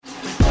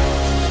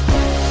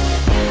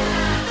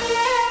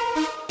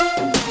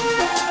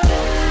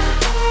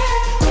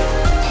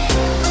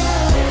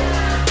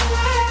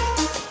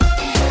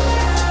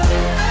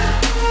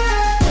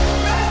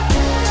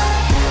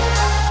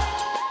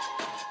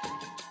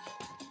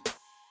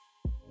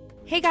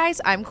Hey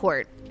guys, I'm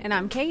Court. And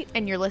I'm Kate.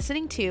 And you're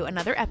listening to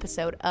another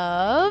episode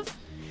of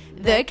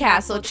The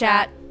Castle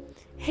Chat.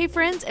 Hey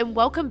friends, and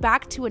welcome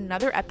back to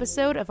another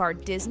episode of our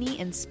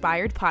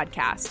Disney-inspired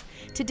podcast.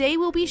 Today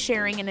we'll be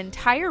sharing an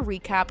entire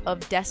recap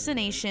of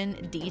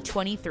Destination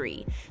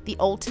D23, the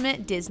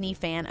ultimate Disney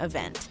fan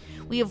event.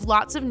 We have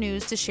lots of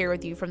news to share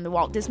with you from the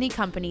Walt Disney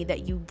Company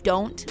that you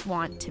don't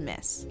want to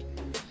miss.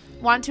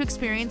 Want to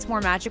experience more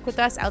magic with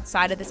us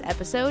outside of this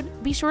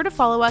episode? Be sure to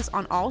follow us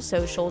on all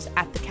socials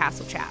at The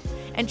Castle Chat.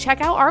 And check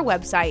out our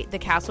website,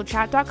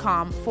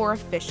 thecastlechat.com, for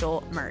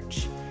official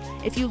merch.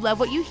 If you love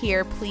what you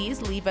hear,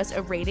 please leave us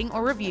a rating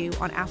or review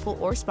on Apple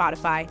or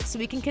Spotify so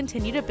we can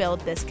continue to build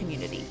this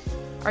community.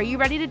 Are you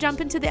ready to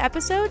jump into the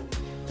episode?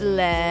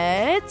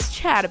 Let's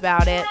chat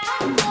about it.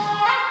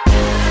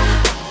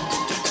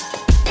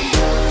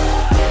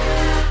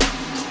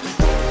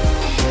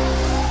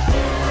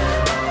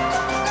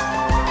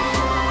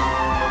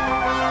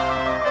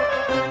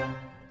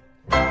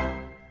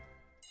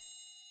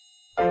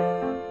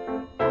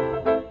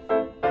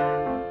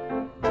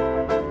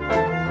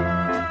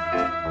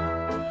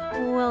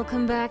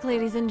 Welcome back,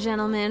 ladies and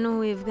gentlemen.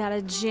 We've got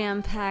a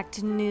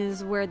jam-packed,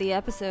 newsworthy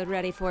episode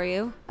ready for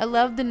you. I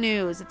love the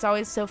news. It's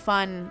always so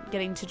fun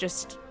getting to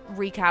just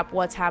recap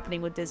what's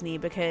happening with Disney,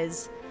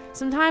 because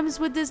sometimes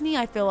with Disney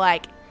I feel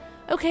like,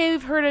 okay,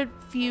 we've heard a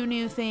few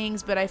new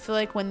things, but I feel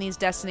like when these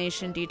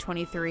Destination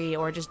D23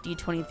 or just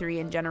D23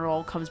 in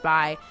general comes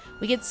by,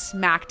 we get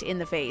smacked in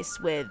the face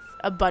with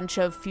a bunch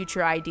of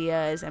future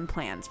ideas and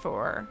plans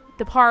for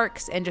the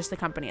parks and just the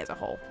company as a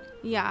whole.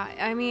 Yeah,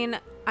 I mean,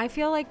 I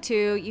feel like,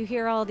 too, you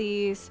hear all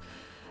these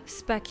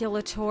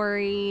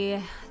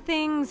speculatory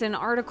things and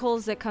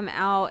articles that come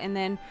out, and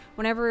then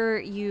whenever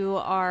you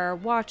are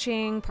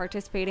watching,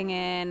 participating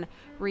in,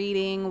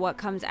 reading what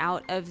comes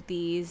out of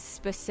these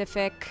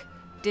specific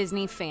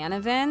Disney fan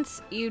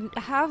events, you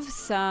have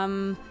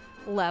some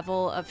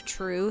level of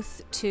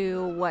truth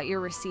to what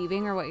you're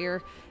receiving or what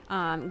you're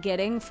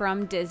getting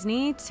from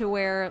Disney, to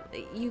where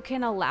you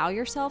can allow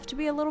yourself to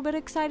be a little bit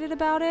excited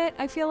about it,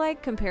 I feel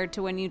like, compared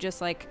to when you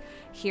just like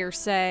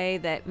hearsay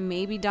that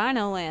maybe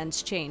Dino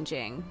Land's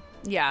changing.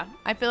 Yeah,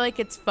 I feel like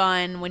it's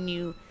fun when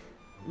you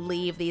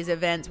leave these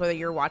events, whether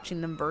you're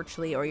watching them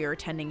virtually or you're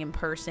attending in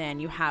person,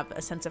 you have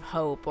a sense of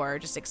hope or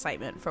just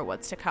excitement for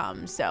what's to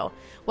come. So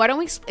why don't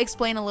we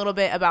explain a little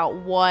bit about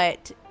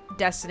what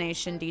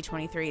Destination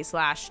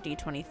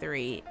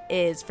D23/D23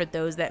 is for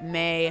those that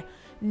may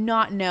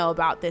not know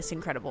about this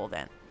incredible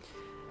event.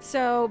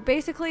 So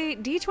basically,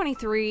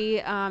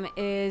 D23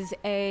 is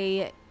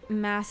a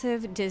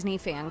massive Disney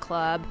fan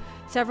club.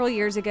 Several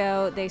years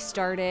ago, they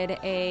started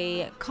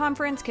a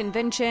conference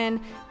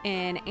convention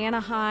in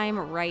Anaheim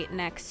right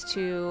next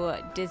to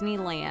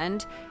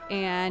Disneyland,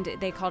 and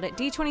they called it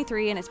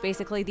D23, and it's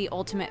basically the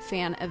ultimate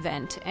fan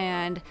event.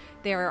 And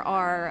there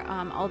are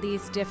all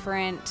these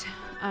different,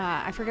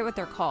 I forget what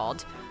they're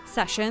called,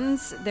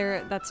 sessions.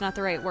 That's not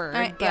the right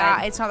word.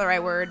 Yeah, it's not the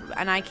right word,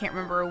 and I can't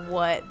remember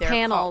what they're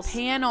called.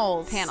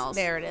 Panels.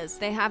 There it is.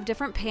 They have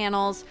different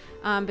panels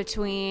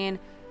between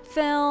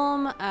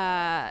film,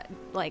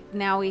 like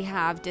now we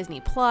have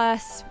Disney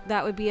Plus,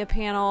 that would be a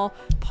panel,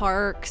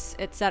 parks,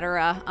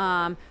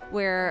 etc.,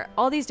 where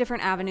all these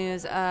different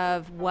avenues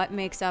of what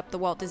makes up the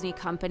Walt Disney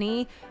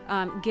Company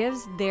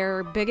gives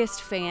their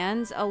biggest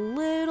fans a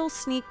little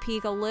sneak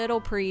peek, a little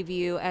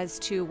preview as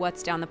to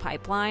what's down the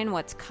pipeline,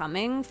 what's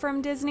coming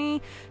from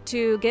Disney,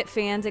 to get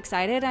fans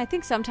excited. I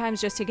think sometimes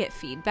just to get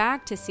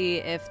feedback to see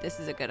if this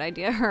is a good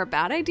idea or a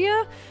bad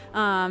idea.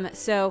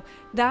 So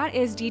that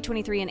is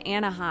D23 in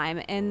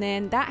Anaheim, and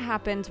then that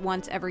happens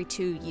once every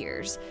 2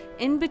 years.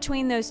 In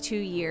between those 2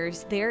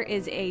 years, there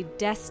is a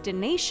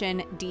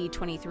Destination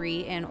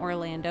D23 in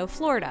Orlando,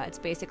 Florida. It's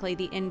basically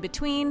the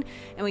in-between,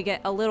 and we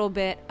get a little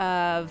bit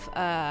of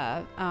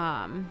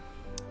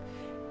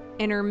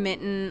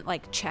intermittent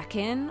like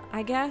check-in,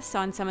 I guess,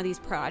 on some of these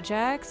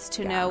projects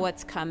to know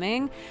what's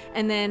coming.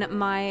 And then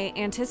my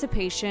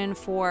anticipation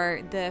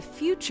for the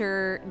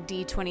future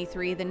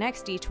D23, the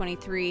next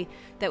D23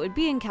 that would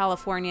be in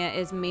California,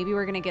 is maybe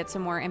we're going to get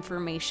some more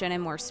information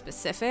and more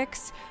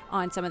specifics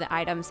on some of the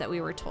items that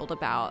we were told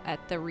about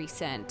at the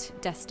recent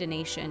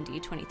Destination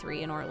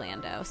D23 in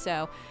Orlando.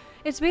 So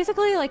it's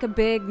basically like a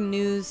big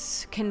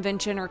news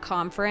convention or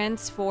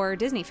conference for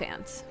Disney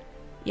fans.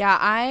 Yeah,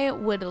 I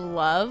would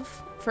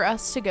love for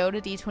us to go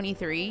to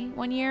D23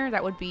 one year.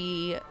 That would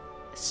be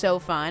so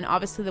fun.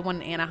 Obviously, the one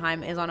in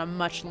Anaheim is on a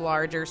much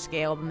larger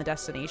scale than the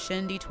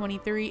Destination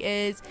D23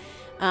 is.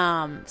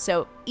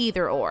 So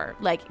either or.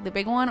 Like the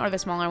big one or the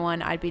smaller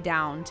one, I'd be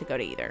down to go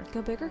to either.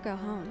 Go big or go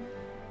home.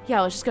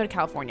 Yeah, let's just go to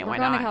California. Why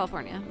not? We're going to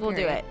California. We'll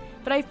do it.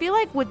 But I feel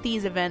like with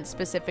these events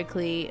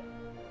specifically,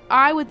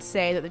 I would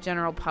say that the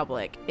general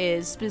public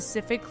is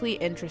specifically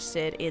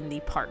interested in the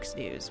parks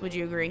news. Would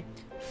you agree?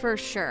 For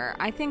sure.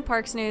 I think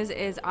parks news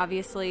is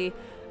obviously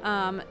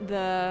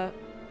the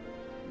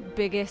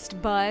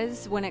biggest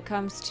buzz when it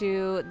comes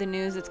to the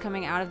news that's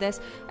coming out of this.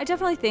 I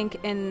definitely think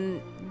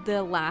in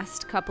the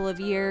last couple of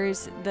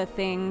years, the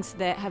things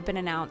that have been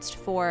announced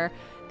for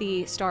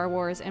the Star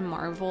Wars and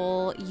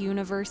Marvel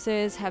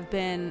universes have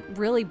been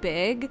really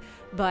big,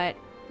 but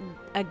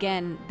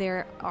again,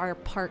 there are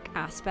park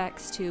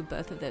aspects to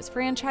both of those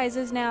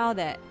franchises now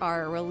that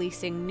are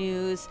releasing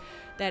news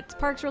that's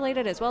parks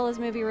related as well as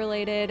movie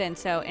related. And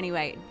so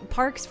anyway,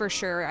 parks for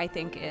sure, I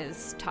think,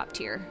 is top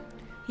tier.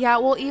 Yeah,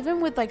 well,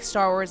 even with like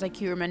Star Wars, like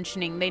you were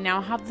mentioning, they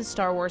now have the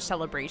Star Wars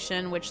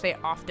Celebration, which they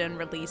often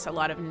release a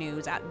lot of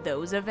news at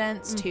those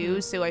events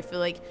too. So I feel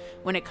like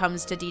when it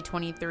comes to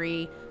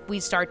D23, we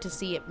start to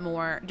see it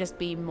more, just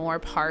be more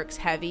parks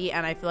heavy.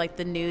 And I feel like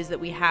the news that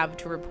we have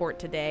to report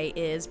today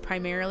is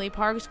primarily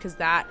parks, because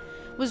that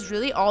was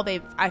really all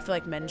I feel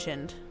like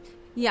mentioned.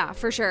 Yeah,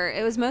 for sure.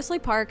 It was mostly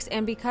parks,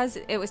 and because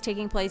it was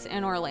taking place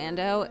in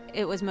Orlando,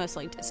 it was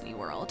mostly Disney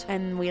World.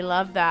 And we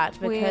love that,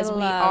 because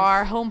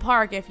our home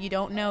park, if you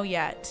don't know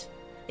yet,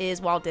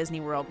 is Walt Disney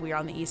World. We are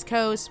on the East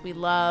Coast. We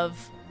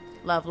love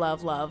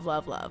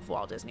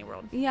Walt Disney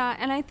World. Yeah,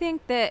 and I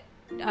think that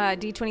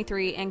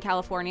D23 in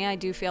California, I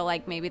do feel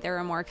like maybe there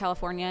are more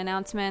California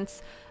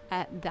announcements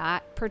at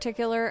that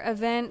particular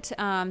event.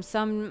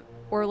 Some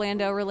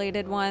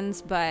Orlando-related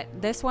ones, but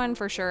this one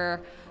for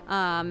sure,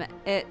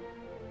 it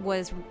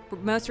was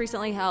most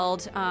recently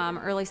held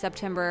early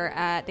September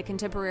at the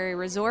Contemporary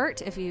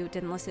Resort. If you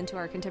didn't listen to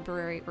our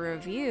Contemporary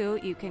review,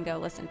 you can go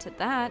listen to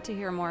that to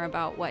hear more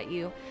about what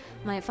you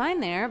might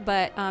find there.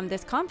 But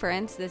this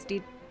conference, this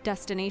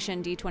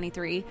Destination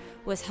D23,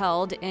 was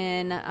held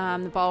in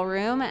the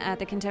ballroom at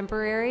the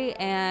Contemporary,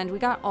 and we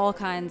got all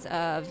kinds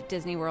of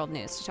Disney World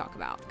news to talk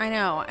about. I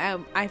know.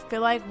 I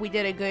feel like we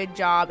did a good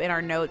job in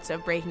our notes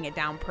of breaking it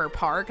down per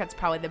park. That's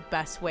probably the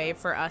best way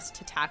for us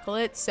to tackle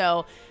it.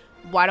 So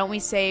why don't we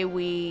say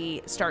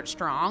we start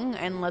strong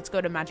and let's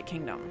go to Magic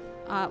Kingdom?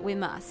 We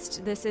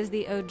must. This is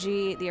the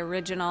OG, the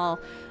original.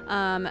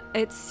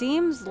 It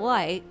seems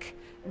like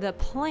the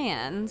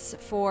plans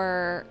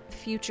for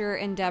future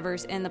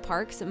endeavors in the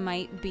parks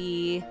might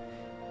be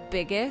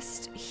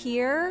biggest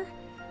here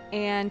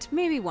and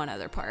maybe one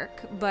other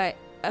park. But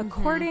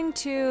according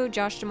to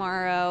Josh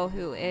D'Amaro,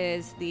 who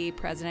is the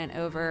president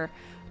over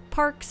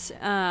parks,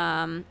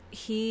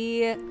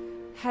 he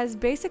has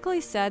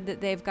basically said that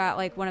they've got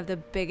like one of the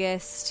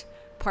biggest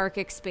park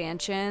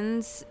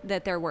expansions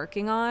that they're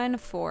working on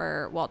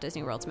for Walt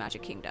Disney World's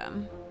Magic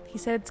Kingdom. He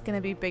said it's going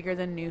to be bigger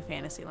than New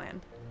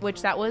Fantasyland,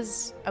 which that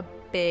was a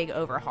big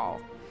overhaul.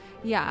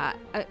 Yeah,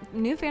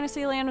 New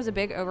Fantasyland was a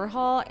big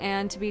overhaul,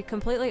 and to be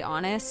completely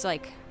honest,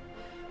 like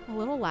a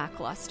little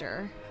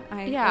lackluster.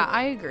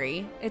 I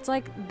agree. It's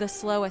like the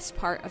slowest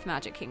part of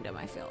Magic Kingdom,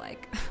 I feel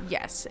like.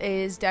 Yes, it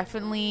is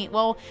definitely.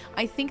 Well,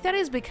 I think that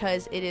is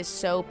because it is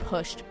so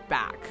pushed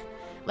back.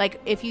 Like,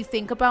 if you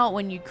think about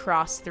when you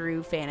cross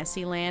through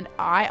Fantasyland,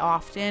 I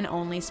often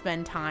only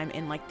spend time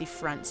in, like, the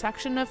front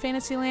section of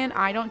Fantasyland.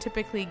 I don't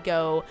typically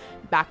go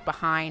back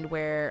behind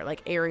where,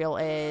 like, Ariel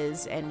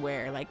is and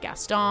where, like,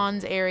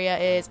 Gaston's area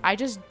is. I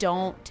just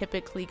don't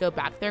typically go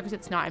back there because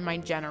it's not in my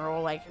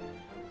general, like,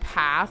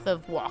 path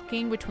of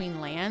walking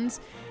between lands.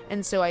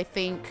 And so I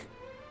think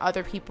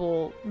other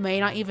people may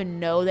not even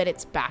know that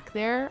it's back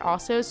there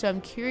also. So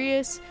I'm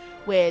curious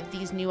with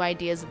these new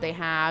ideas that they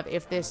have,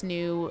 if this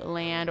new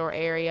land or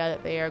area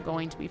that they are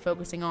going to be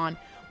focusing on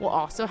will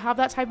also have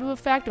that type of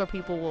effect, or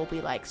people will be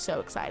like so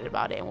excited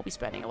about it and will be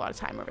spending a lot of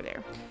time over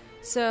there.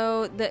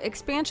 So the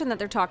expansion that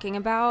they're talking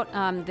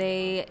about,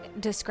 they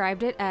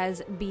described it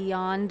as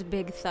Beyond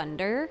Big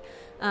Thunder.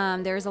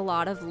 There's a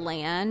lot of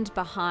land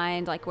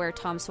behind like where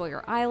Tom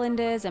Sawyer Island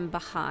is and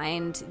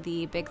behind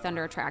the Big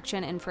Thunder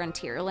attraction in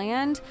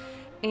Frontierland.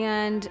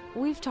 And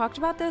we've talked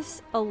about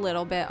this a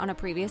little bit on a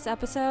previous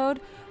episode,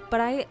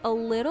 but I a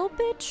little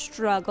bit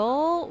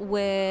struggle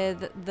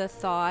with the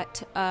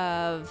thought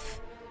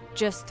of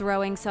just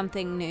throwing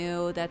something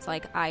new that's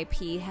like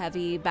IP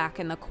heavy back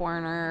in the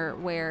corner,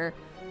 where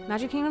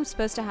Magic Kingdom's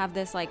supposed to have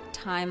this like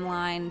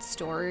timeline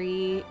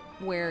story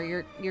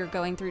where you're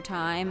going through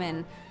time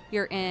and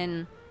you're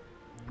in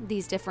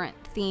these different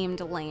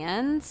themed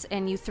lands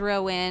and you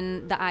throw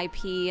in the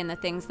IP and the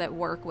things that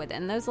work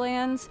within those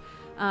lands.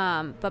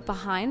 But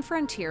behind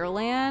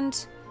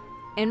Frontierland,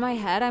 in my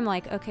head, I'm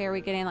like, okay, are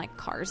we getting like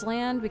Cars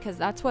Land? Because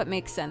that's what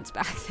makes sense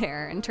back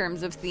there in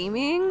terms of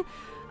theming.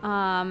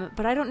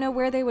 But I don't know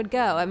where they would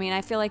go. I mean,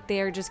 I feel like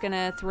they're just going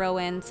to throw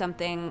in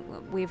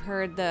something. We've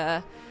heard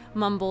the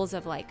mumbles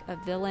of like a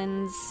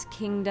Villain's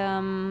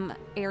Kingdom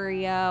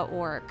area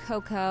or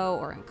Coco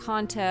or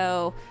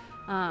Encanto.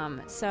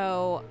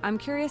 So I'm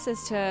curious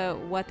as to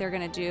what they're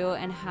going to do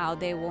and how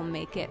they will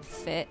make it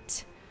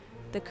fit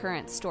the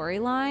current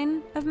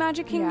storyline of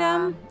Magic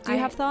Kingdom. Yeah, do you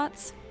have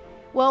thoughts?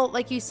 Well,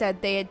 like you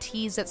said, they had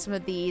teased at some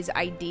of these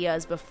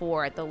ideas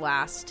before at the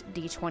last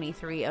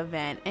D23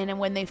 event. And then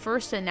when they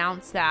first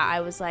announced that,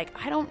 I was like,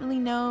 I don't really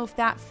know if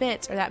that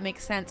fits or that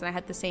makes sense. And I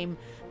had the same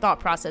thought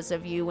process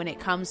of you when it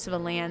comes to the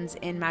lands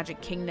in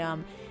Magic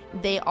Kingdom.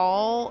 They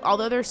all,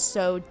 although they're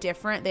so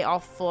different, they all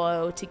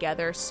flow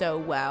together so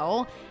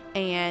well.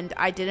 And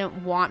I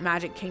didn't want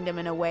Magic Kingdom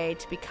in a way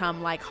to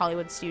become like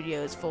Hollywood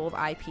Studios, full of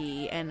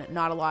IP and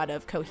not a lot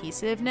of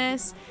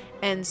cohesiveness.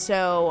 And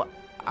so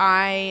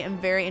I am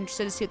very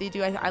interested to see what they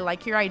do. I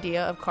like your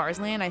idea of Cars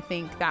Land. I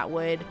think that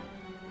would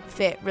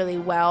fit really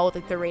well with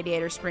like the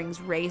Radiator Springs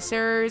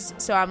Racers.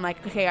 So I'm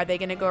like, okay, are they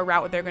going to go a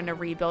route where they're going to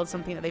rebuild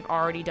something that they've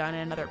already done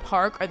in another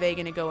park? Are they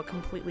going to go a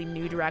completely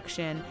new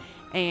direction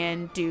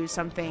and do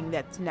something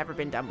that's never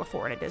been done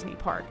before in a Disney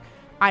park?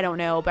 I don't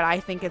know, but I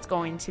think it's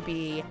going to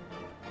be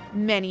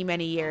many,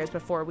 many years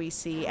before we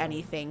see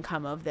anything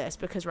come of this,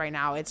 because right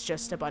now it's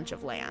just a bunch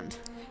of land.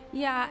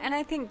 Yeah, and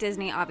I think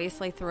Disney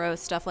obviously throws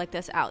stuff like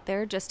this out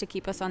there just to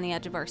keep us on the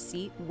edge of our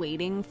seat,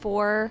 waiting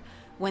for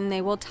when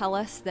they will tell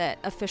us that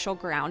official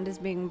ground is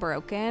being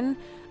broken.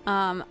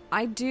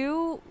 I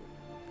do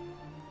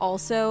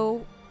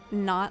also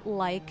not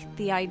like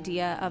the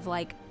idea of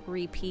like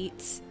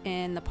repeats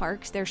in the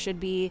parks. There should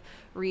be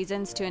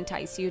reasons to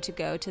entice you to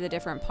go to the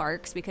different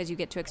parks because you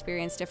get to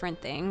experience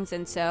different things.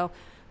 And so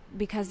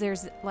because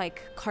there's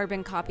like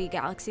carbon copy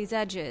Galaxy's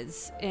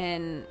Edges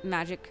in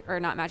Magic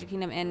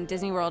Kingdom, in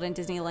Disney World and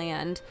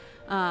Disneyland,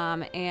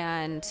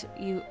 and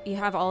you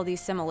have all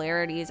these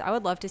similarities. I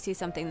would love to see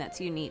something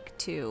that's unique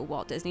to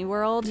Walt Disney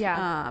World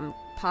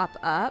pop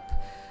up.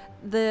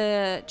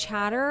 The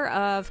chatter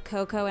of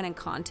Coco and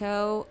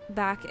Encanto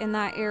back in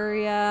that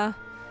area,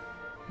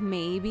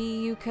 maybe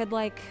you could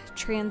like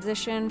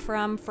transition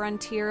from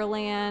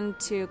Frontierland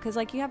to, because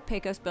like you have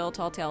Pecos Bill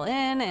Tall Tale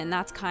Inn, and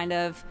that's kind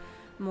of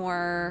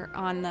more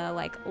on the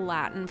like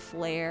Latin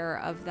flair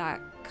of that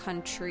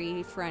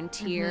country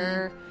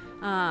frontier.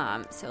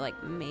 So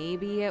like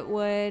maybe it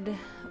would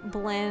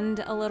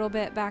blend a little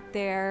bit back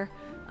there.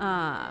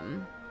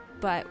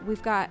 But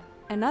we've got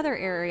another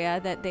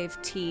area that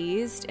they've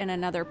teased in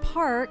another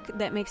park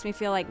that makes me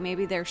feel like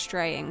maybe they're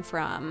straying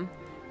from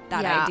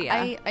that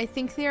idea. I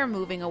think they're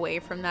moving away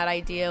from that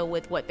idea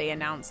with what they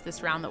announced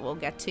this round that we'll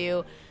get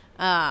to.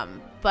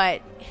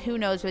 But who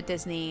knows with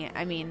Disney?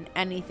 I mean,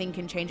 anything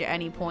can change at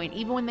any point.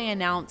 Even when they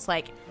announce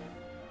like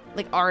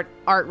art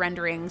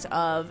renderings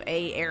of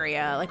a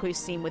area, like we've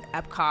seen with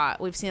Epcot,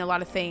 we've seen a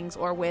lot of things,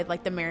 or with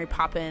like the Mary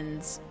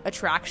Poppins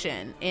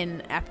attraction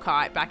in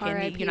Epcot back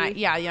in the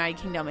United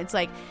Kingdom. It's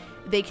like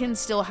they can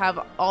still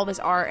have all this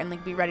art and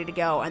like be ready to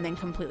go and then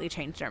completely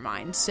change their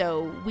mind.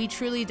 So we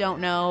truly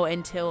don't know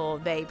until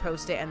they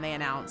post it and they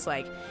announce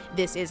like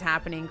this is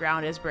happening,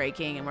 ground is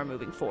breaking, and we're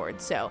moving forward.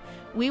 So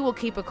we will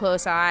keep a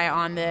close eye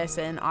on this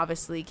and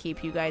obviously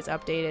keep you guys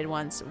updated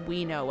once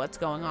we know what's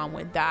going on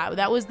with that.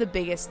 That was the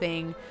biggest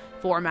thing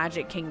for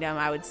Magic Kingdom,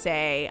 I would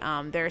say.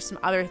 There's some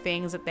other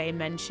things that they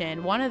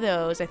mentioned. One of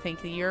those I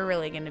think that you're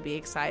really going to be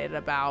excited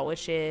about,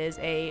 which is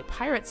a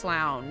Pirates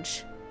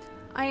Lounge.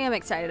 I am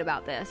excited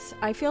about this.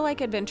 I feel like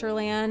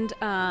Adventureland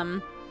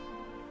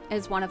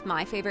is one of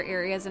my favorite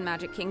areas in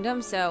Magic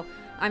Kingdom, so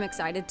I'm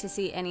excited to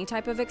see any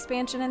type of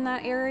expansion in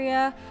that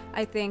area.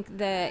 I think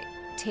that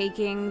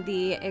taking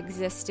the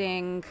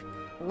existing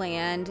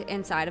land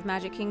inside of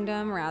Magic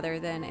Kingdom rather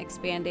than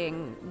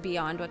expanding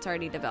beyond what's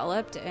already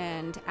developed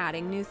and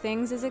adding new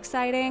things is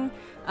exciting.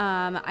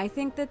 I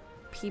think that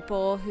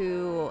people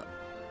who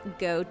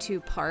go to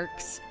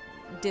parks,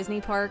 Disney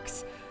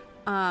parks,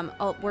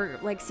 we're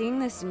like seeing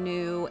this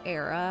new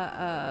era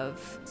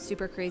of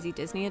super crazy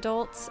Disney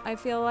adults, I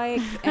feel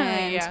like.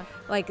 And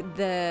like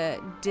the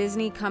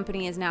Disney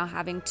company is now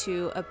having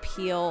to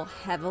appeal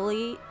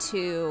heavily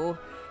to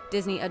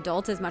Disney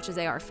adults as much as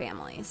they are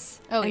families.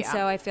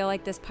 So I feel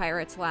like this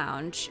Pirates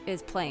Lounge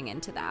is playing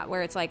into that,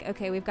 where it's like,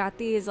 okay, we've got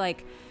these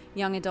like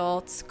young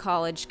adults,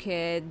 college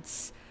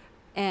kids,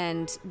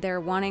 and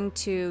they're wanting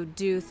to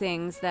do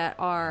things that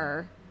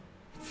are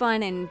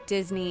fun and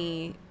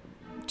Disney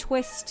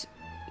twist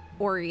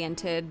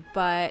oriented,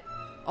 but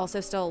also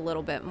still a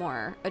little bit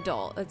more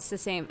adult. It's the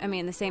same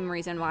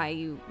reason why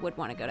you would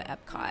want to go to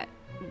Epcot.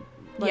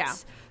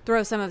 Let's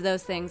throw some of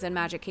those things in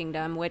Magic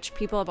Kingdom, which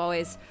people have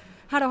always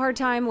had a hard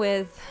time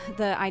with.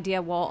 The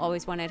idea Walt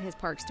always wanted his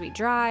parks to be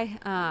dry,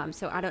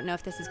 so I don't know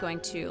if this is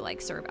going to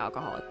like serve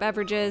alcoholic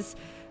beverages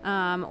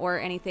or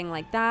anything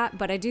like that,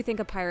 but I do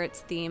think a Pirates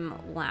theme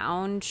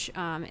lounge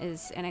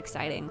is an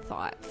exciting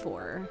thought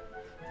for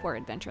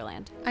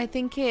Adventureland. I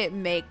think it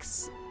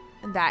makes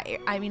that,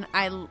 I mean,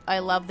 I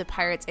love the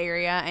Pirates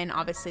area, and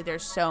obviously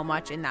there's so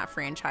much in that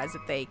franchise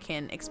that they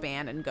can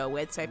expand and go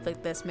with, so I feel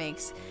like this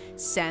makes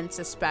sense,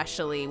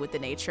 especially with the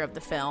nature of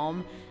the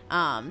film.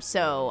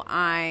 So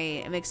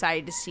I am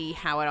excited to see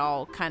how it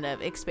all kind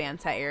of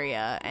expands that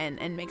area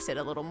and makes it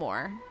a little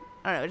more,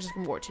 I don't know, just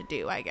more to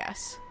do, I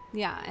guess.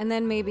 Yeah, and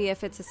then maybe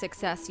if it's a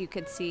success, you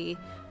could see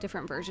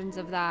different versions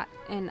of that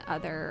in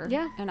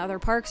other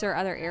parks or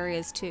other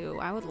areas too.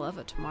 I would love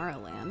a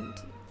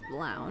Tomorrowland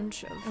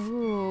lounge of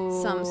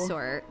some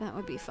sort. That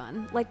would be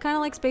fun. Like kind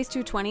of like Space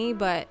 220,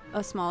 but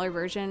a smaller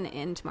version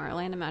in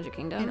Tomorrowland and Magic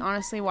Kingdom. And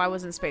honestly, why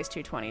wasn't Space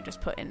 220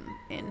 just put in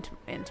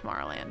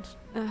Tomorrowland?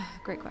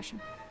 Great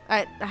question.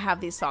 I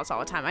have these thoughts all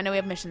the time. I know we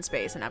have Mission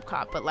Space and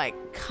Epcot, but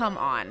like, come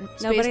on.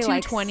 Nobody Space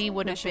 220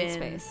 would have Mission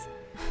been Space.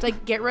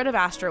 Like, get rid of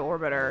Astro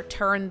Orbiter,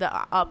 turn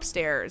the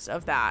upstairs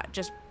of that,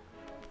 just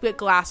put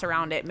glass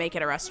around it, make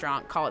it a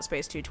restaurant, call it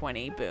Space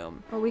 220,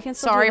 boom. Well, we can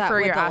still do that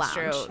with the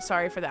lounge.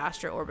 Sorry for the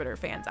Astro Orbiter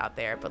fans out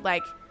there, but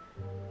like,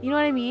 You know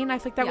what I mean? I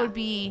think that Yeah. would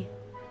be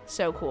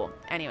so cool.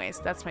 Anyways,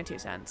 that's my 2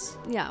 cents.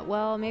 Yeah,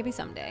 well, maybe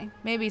someday.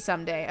 Maybe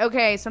someday.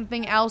 Okay,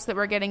 something else that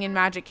we're getting in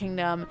Magic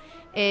Kingdom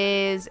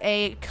is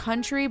a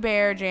Country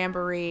Bear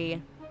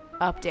Jamboree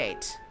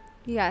update.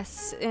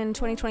 Yes, in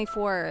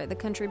 2024, the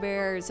Country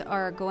Bears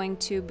are going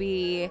to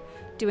be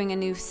doing a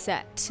new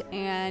set.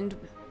 And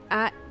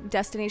at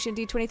Destination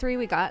D23,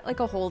 we got like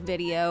a whole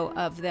video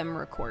of them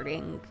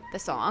recording the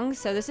songs.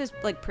 So this is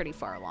like pretty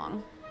far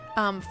along.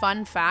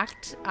 Fun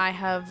fact, I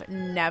have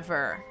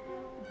never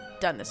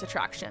done this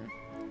attraction.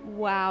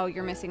 Wow,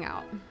 you're missing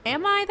out.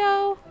 Am I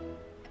though?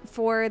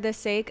 For the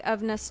sake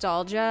of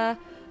nostalgia,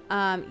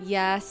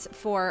 yes.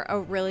 For a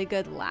really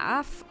good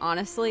laugh,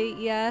 honestly,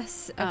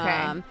 yes.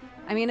 Okay.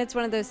 I mean, it's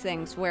one of those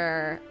things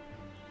where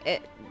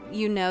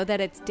you know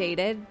that it's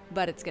dated,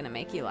 but it's going to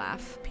make you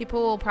laugh.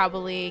 People will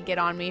probably get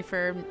on me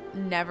for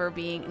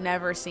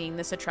never seeing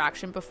this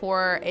attraction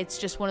before. It's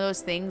just one of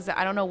those things that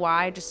I don't know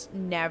why,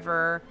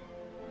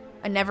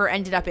 I never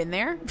ended up in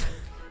there.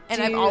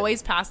 And I've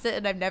always passed it,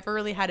 and I've never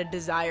really had a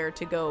desire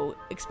to go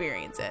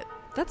experience it.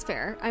 That's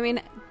fair. I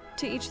mean,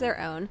 to each their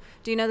own.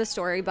 Do you know the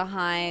story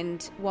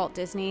behind Walt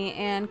Disney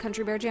and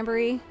Country Bear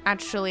Jamboree?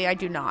 Actually, I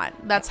do not.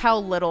 That's how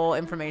little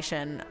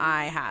information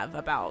I have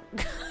about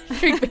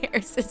Country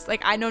Bears. It's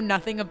like I know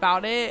nothing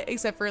about it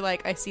except for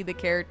like I see the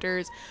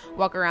characters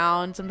walk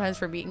around sometimes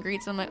for meet and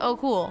greets, and I'm like, oh,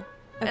 cool.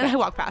 Okay. And I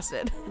walk past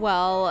it.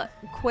 Well,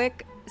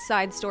 quick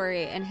side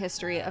story and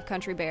history of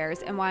Country Bears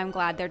and why I'm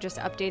glad they're just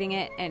updating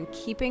it and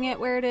keeping it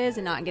where it is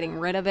and not getting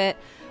rid of it.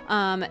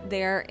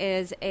 There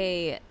is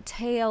a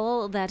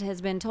tale that has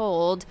been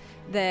told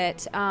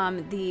that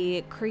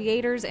the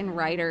creators and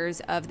writers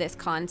of this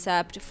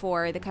concept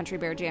for the Country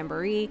Bear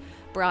Jamboree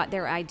brought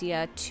their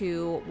idea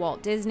to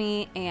Walt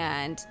Disney,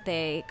 and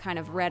they kind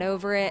of read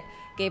over it,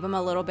 gave him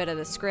a little bit of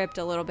the script,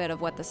 a little bit of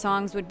what the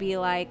songs would be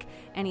like,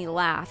 and he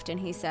laughed and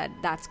he said,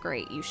 "That's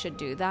great, you should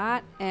do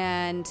that."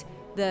 And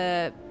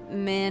the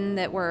men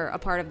that were a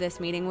part of this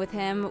meeting with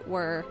him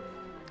were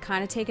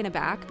kind of taken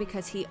aback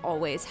because he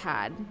always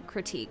had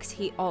critiques.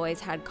 He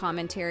always had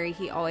commentary.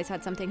 He always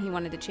had something he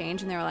wanted to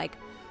change. And they were like,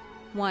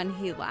 1,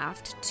 he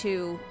laughed.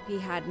 2, he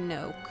had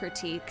no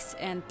critiques.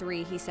 And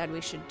 3, he said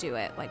we should do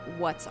it. Like,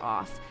 what's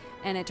off?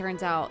 And it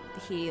turns out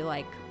he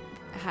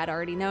had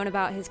already known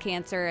about his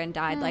cancer and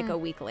died like a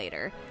week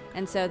later.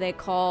 And so they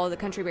call the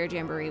Country Bear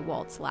Jamboree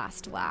Walt's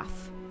last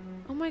laugh.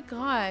 Oh my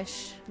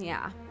gosh.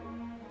 Yeah.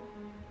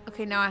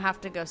 Okay, now I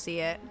have to go see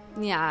it.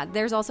 Yeah,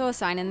 there's also a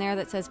sign in there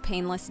that says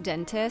painless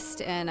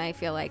dentist, and I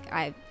feel like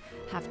I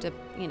have to,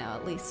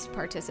 at least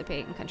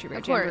participate in Country Bear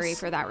Jamboree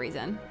for that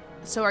reason.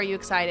 So are you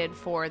excited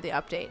for the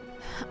update?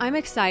 I'm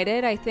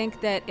excited. I think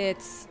that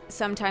it's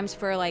sometimes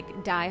for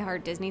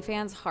diehard Disney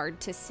fans hard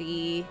to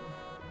see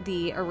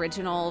the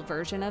original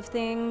version of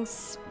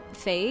things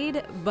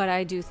fade, but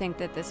I do think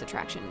that this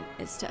attraction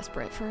is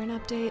desperate for an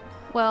update.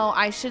 Well,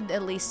 I should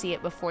at least see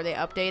it before they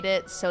update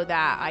it so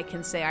that I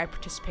can say I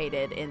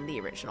participated in the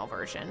original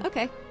version.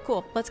 Okay,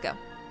 cool. Let's go.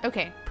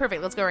 Okay,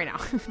 perfect. Let's go right now.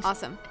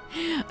 Awesome.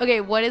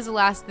 Okay, what is the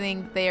last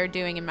thing they are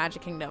doing in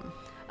Magic Kingdom?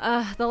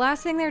 The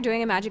last thing they're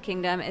doing in Magic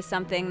Kingdom is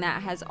something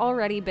that has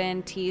already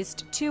been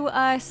teased to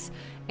us,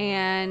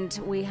 and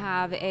we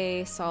have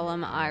a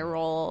solemn eye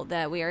roll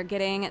that we are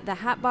getting the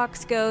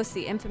Hatbox Ghost,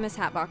 the infamous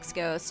Hatbox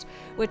Ghost,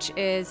 which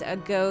is a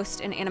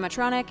ghost, an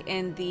animatronic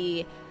in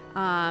the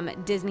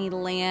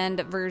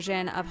Disneyland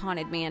version of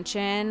Haunted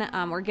Mansion.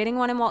 We're getting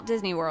one in Walt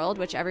Disney World,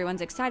 which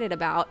everyone's excited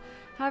about.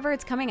 However,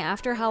 it's coming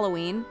after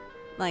Halloween.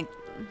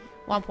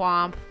 Womp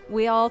womp.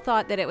 We all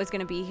thought that it was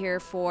going to be here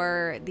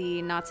for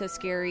the Not So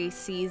Scary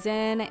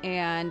season,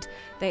 and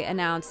they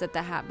announced that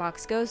the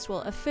Hatbox Ghost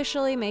will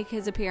officially make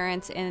his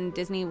appearance in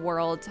Disney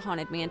World's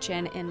Haunted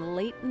Mansion in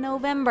late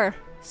November.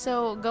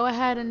 So go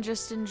ahead and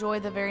just enjoy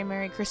the Very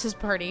Merry Christmas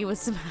Party with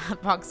some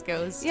Hatbox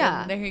Ghosts.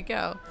 Yeah. And there you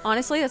go.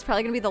 Honestly, that's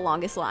probably going to be the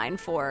longest line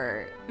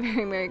for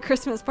Very Merry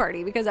Christmas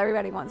Party because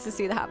everybody wants to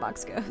see the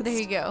Hatbox Ghost. There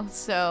you go.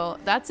 So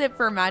that's it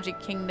for Magic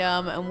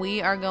Kingdom, and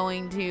we are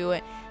going to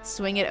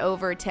swing it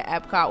over to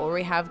Epcot, where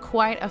we have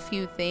quite a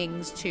few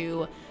things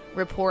to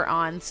report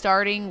on,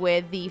 starting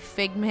with the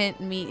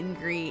Figment meet and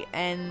greet.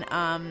 And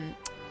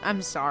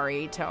I'm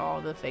sorry to all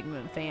the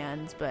Figment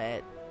fans,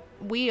 but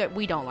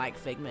we don't like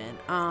Figment.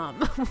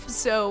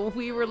 So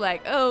we were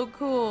like, oh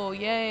cool,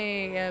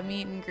 yay, a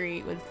meet and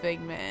greet with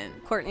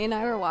Figment. Courtney and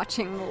I were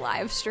watching the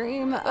live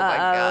stream. Oh my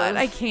god,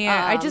 I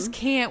can't. I just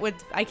can't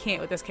with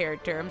this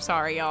character. I'm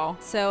sorry, y'all.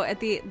 So at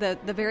the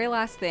very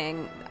last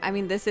thing, I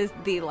mean, this is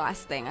the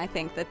last thing I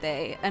think that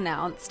they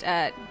announced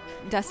at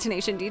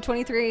Destination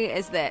D23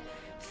 is that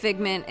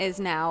Figment is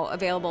now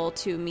available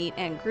to meet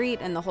and greet,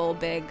 and the whole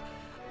big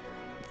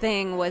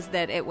thing was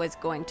that it was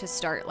going to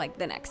start like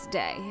the next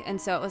day.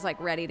 And so it was like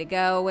ready to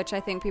go, which I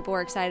think people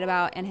were excited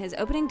about. And his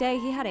opening day,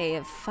 he had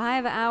a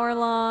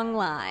 5-hour-long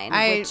line.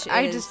 I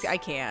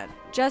can't.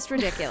 Just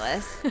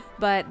ridiculous.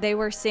 But they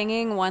were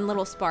singing One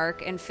Little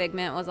Spark, and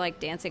Figment was like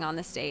dancing on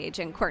the stage,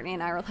 and Courtney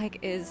and I were like,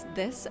 is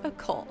this a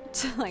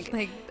cult? like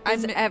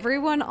is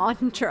everyone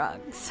on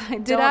drugs?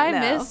 Did I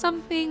miss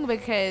something?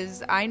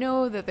 Because I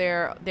know that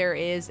there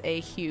is a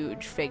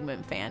huge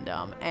Figment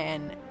fandom,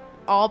 and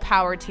all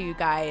power to you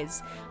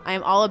guys.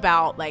 I'm all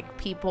about like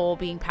people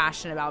being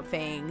passionate about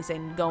things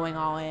and going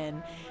all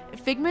in.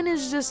 Figment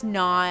is just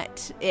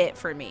not it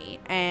for me,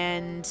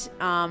 and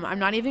I'm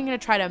not even gonna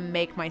try to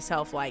make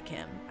myself like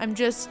him. I'm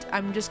just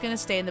gonna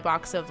stay in the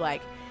box of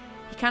like,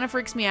 he kind of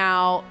freaks me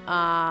out.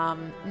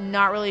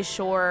 Not really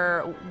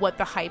sure what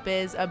the hype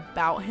is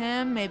about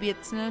him. Maybe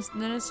it's the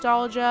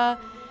nostalgia,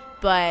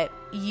 but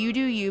you do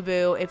you,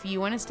 boo. If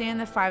you want to stay in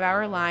the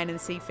 5-hour line and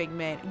see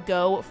Figment,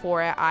 go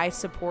for it. I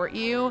support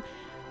you,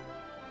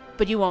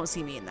 but you won't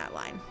see me in that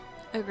line.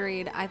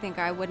 Agreed. I think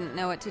I wouldn't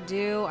know what to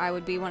do. I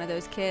would be one of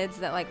those kids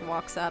that like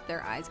walks up,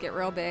 their eyes get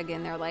real big,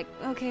 and they're like,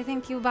 okay,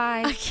 thank you,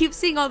 bye. I keep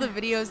seeing all the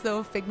videos though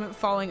of Figment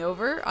falling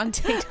over on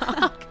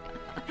TikTok.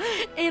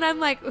 And I'm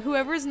like,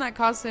 whoever's in that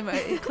costume,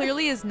 it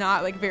clearly is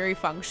not like very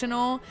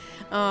functional.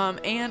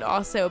 And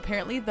also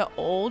apparently the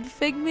old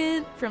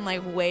Figment from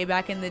like way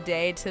back in the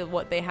day to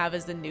what they have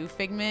as the new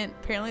Figment,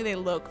 apparently they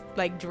look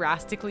like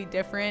drastically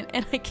different.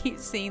 And I keep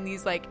seeing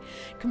these like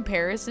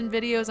comparison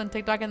videos on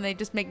TikTok, and they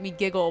just make me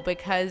giggle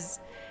because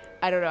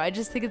I don't know, I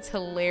just think it's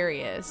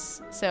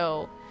hilarious.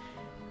 So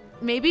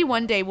maybe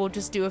one day we'll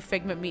just do a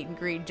Figment meet and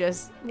greet,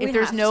 just if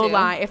there's no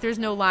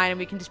line and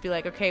we can just be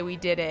like, okay, we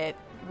did it.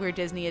 We're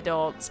Disney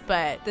adults,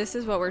 but this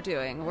is what we're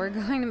doing. We're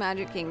going to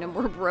Magic Kingdom.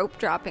 We're rope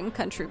dropping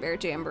Country Bear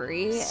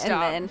Jamboree.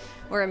 Stop. And then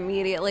we're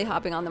immediately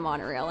hopping on the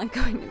monorail and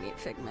going to meet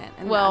Figment.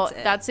 And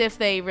that's if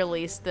they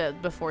release the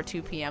before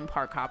 2 p.m.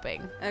 park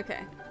hopping.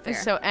 Okay, fair.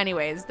 So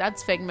anyways,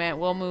 that's Figment.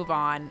 We'll move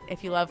on.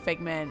 If you love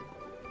Figment,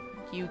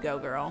 you go,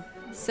 girl.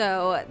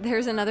 So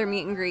there's another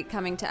meet and greet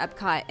coming to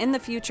Epcot in the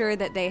future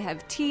that they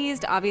have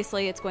teased.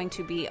 Obviously, it's going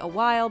to be a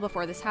while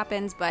before this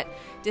happens, but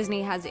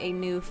Disney has a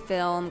new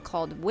film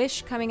called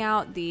Wish coming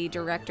out. The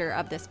director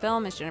of this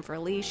film is Jennifer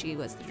Lee. She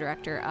was the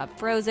director of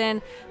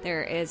Frozen.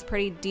 There is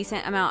pretty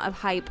decent amount of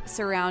hype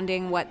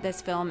surrounding what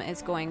this film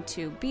is going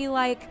to be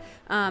like.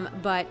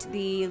 But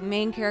the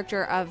main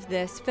character of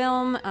this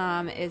film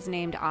is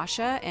named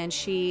Asha, and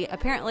she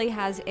apparently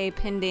has a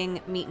pending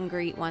meet and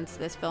greet once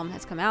this film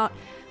has come out.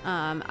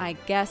 I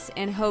guess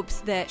in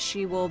hopes that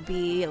she will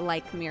be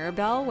like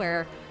Mirabelle,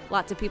 where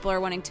lots of people are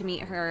wanting to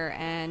meet her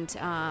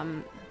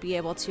and be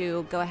able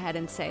to go ahead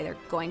and say they're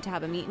going to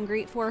have a meet and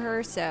greet for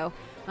her. So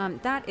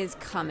that is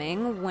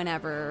coming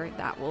whenever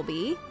that will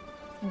be.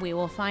 We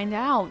will find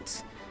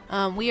out.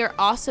 We are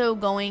also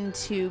going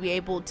to be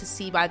able to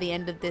see by the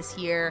end of this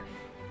year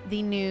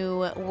the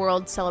new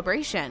World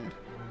Celebration.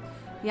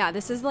 Yeah,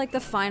 this is like the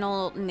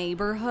final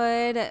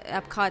neighborhood.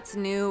 Epcot's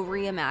new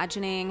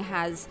reimagining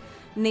has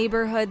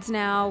neighborhoods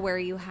now where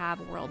you have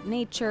World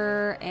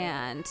Nature,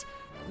 and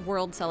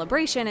World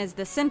Celebration is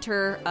the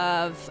center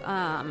of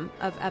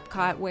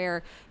Epcot,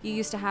 where you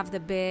used to have the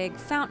big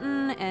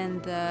fountain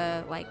and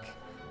the like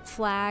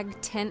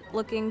flag tent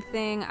looking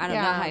thing. I don't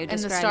know how you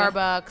describe it. And the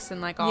Starbucks and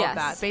like all of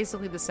that.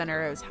 Basically the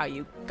center is how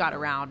you got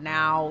around.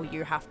 Now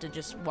you have to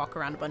just walk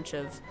around a bunch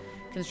of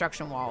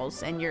construction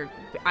walls, and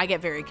I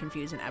get very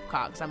confused in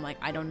Epcot because I'm like,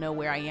 I don't know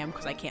where I am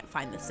because I can't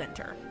find the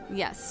center.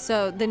 Yes,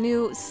 so the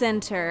new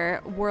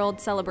center,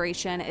 World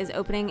Celebration, is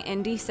opening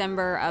in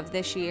December of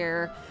this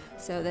year.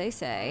 So they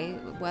say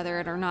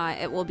whether or not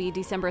it will be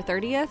December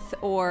 30th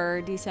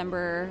or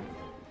December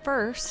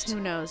 1st.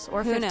 Who knows?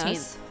 Or 15th.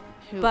 Knows?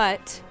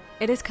 But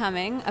it is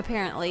coming,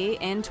 apparently,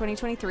 in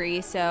 2023,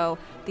 so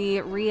the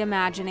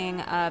reimagining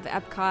of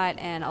Epcot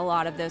and a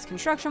lot of those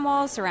construction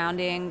walls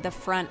surrounding the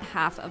front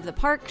half of the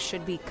park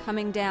should be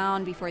coming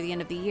down before the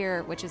end of the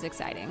year, which is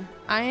exciting.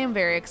 I am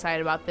very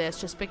excited about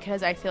this just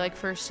because I feel like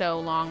for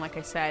so long, like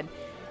I said,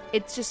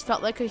 it's just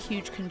felt like a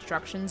huge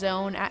construction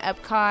zone at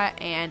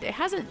Epcot, and it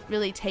hasn't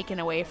really taken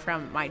away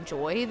from my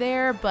joy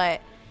there,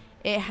 but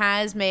it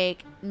has made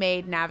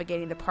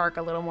navigating the park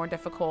a little more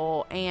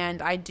difficult,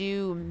 and I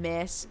do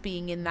miss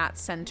being in that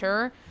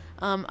center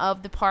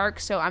of the park,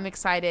 so I'm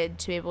excited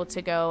to be able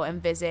to go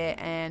and visit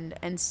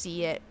and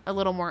see it a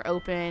little more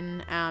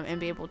open, and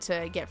be able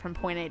to get from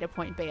point A to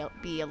point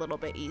B a little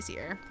bit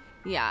easier.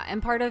 Yeah,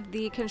 and part of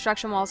the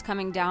construction walls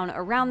coming down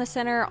around the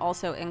center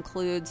also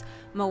includes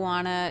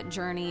Moana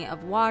Journey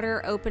of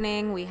Water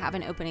opening. We have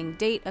an opening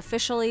date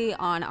officially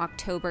on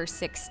October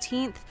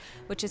 16th,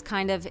 which is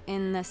kind of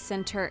in the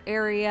center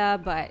area,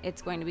 but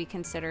it's going to be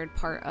considered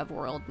part of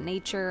World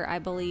Nature, I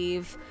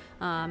believe,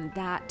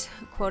 that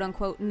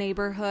quote-unquote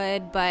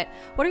neighborhood. But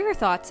what are your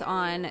thoughts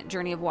on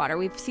Journey of Water?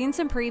 We've seen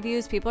some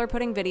previews. People are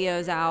putting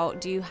videos out.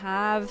 Do you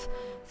have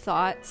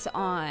thoughts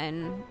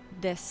on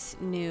this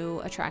new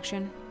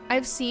attraction?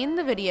 I've seen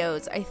the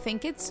videos. I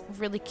think it's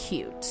really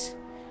cute.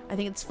 I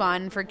think it's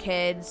fun for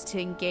kids to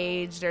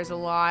engage. There's a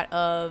lot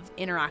of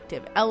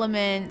interactive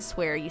elements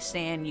where you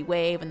stand, you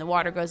wave, and the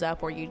water goes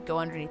up, or you go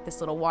underneath this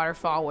little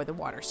waterfall where the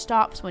water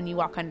stops when you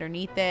walk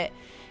underneath it.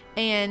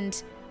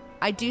 And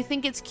I do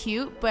think it's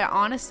cute, but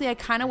honestly, I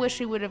kind of wish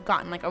we would have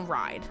gotten like a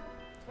ride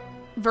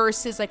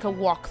versus like a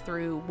walk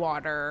through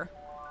water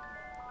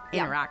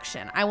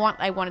interaction. I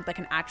wanted like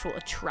an actual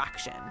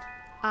attraction.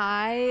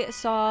 I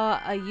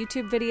saw a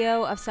YouTube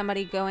video of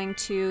somebody going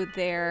to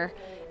their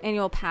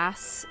annual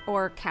pass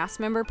or cast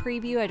member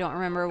preview. I don't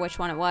remember which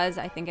one it was.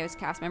 I think it was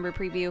cast member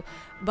preview.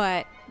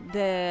 But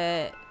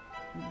the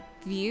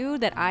view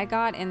that I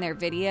got in their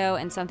video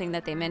and something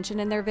that they mentioned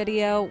in their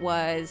video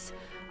was,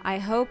 I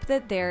hope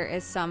that there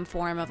is some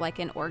form of like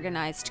an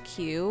organized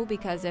queue,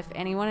 because if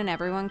anyone and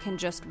everyone can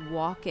just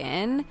walk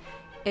in,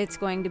 it's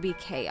going to be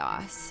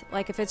chaos.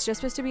 Like if it's just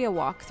supposed to be a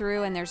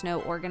walkthrough and there's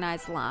no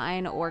organized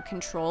line or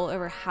control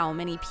over how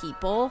many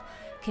people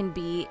can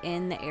be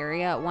in the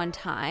area at one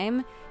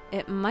time,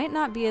 it might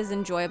not be as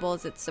enjoyable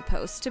as it's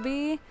supposed to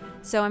be.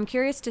 So I'm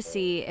curious to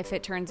see if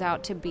it turns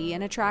out to be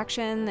an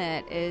attraction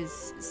that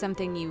is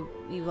something you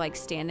like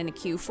stand in a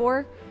queue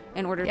for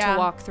in order to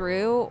walk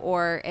through,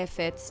 or if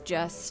it's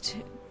just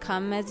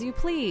come as you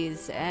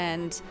please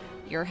and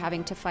you're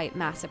having to fight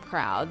massive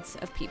crowds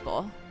of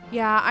people.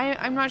 Yeah,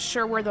 I'm not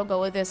sure where they'll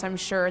go with this. I'm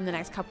sure in the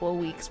next couple of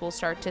weeks we'll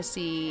start to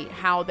see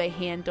how they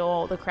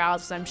handle the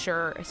crowds. I'm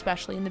sure,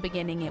 especially in the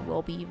beginning, it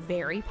will be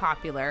very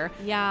popular.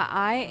 Yeah,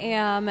 I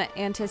am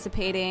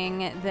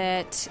anticipating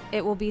that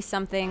it will be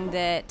something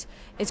that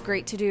is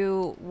great to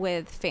do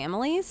with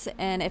families.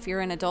 And if you're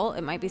an adult,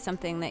 it might be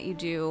something that you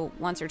do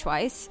once or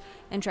twice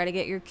and try to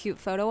get your cute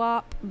photo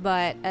op.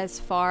 But as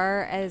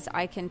far as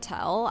I can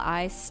tell,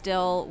 I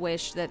still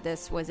wish that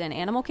this was in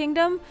Animal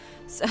Kingdom.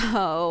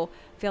 So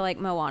feel like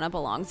Moana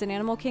belongs in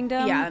Animal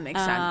Kingdom. Yeah, that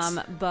makes sense.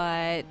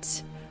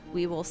 But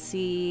we will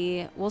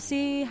see. We'll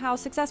see how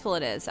successful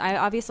it is. I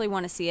obviously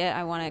want to see it.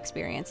 I want to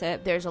experience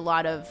it. There's a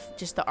lot of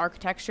just the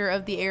architecture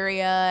of the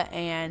area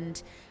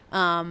and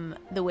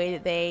the way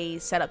that they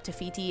set up Te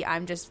Fiti.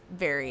 I'm just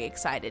very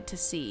excited to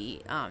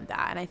see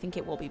that, and I think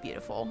it will be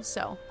beautiful.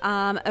 So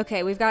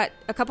okay, we've got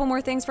a couple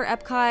more things for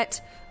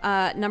Epcot.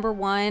 Number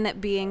one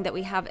being that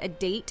we have a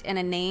date and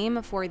a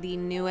name for the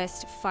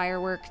newest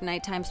firework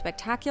nighttime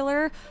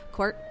spectacular.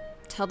 Court,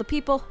 tell the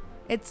people.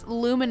 It's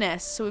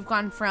Luminous. So we've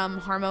gone from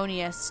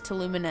Harmonious to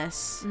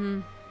Luminous.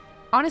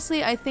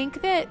 Honestly, I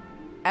think that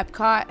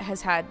Epcot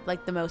has had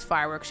like the most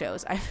firework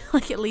shows. I feel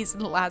like at least in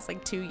the last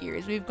like 2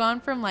 years, we've gone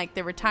from like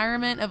the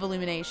retirement of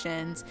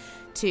Illuminations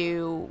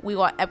to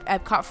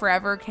Epcot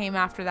Forever came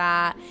after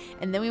that,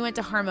 and then we went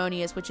to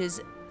Harmonious, which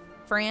is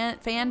fan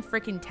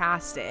freaking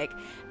tastic,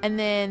 and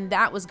then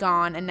that was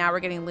gone, and now we're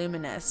getting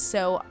Luminous.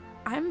 So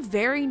I'm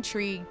very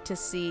intrigued to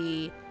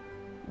see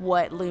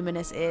what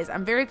Luminous is.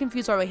 I'm very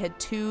confused why we had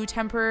 2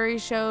 temporary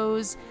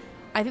shows.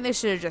 I think they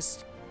should have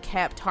just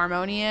kept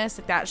Harmonious.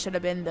 Like that should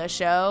have been the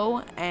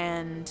show.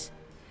 And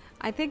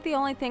I think the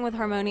only thing with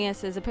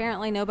Harmonious is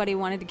apparently nobody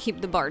wanted to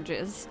keep the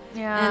barges.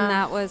 Yeah. And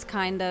that was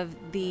kind of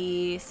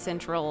the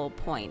central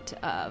point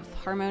of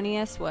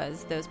Harmonious,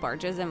 was those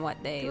barges and what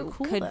they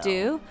could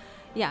do.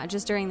 Yeah,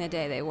 just during the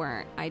day they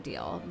weren't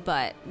ideal,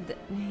 but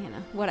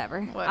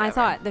whatever. I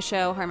thought the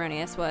show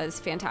Harmonious was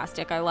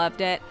fantastic. I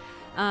loved it.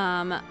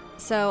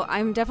 So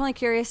I'm definitely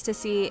curious to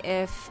see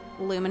if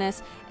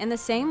Luminous, in the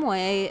same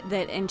way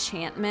that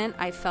Enchantment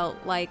I felt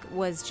like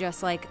was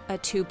just like a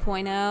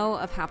 2.0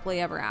 of Happily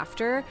Ever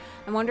After,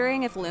 I'm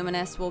wondering if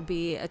Luminous will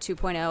be a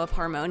 2.0 of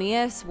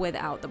Harmonious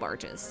without the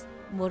barges.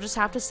 We'll just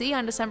have to see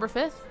on December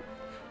 5th.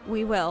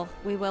 We will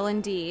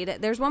indeed.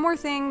 There's one more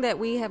thing that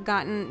we have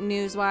gotten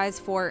news-wise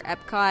for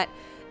Epcot.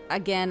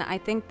 Again, I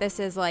think this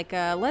is like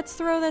a let's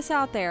throw this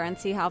out there and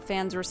see how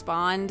fans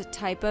respond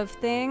type of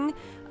thing.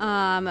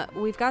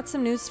 We've got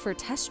some news for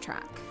Test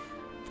Track.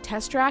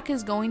 Test Track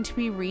is going to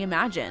be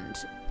reimagined.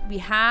 We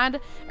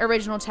had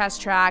original Test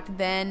Track,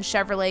 then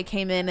Chevrolet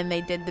came in and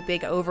they did the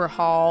big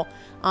overhaul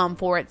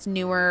for its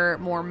newer,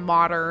 more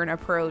modern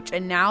approach,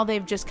 and now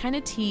they've just kind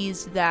of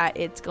teased that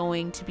it's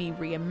going to be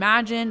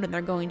reimagined and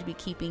they're going to be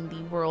keeping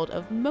the world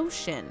of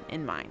motion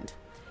in mind.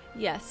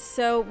 Yes,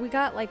 so we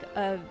got like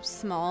a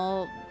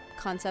small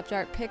concept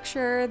art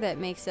picture that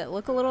makes it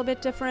look a little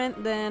bit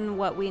different than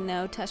what we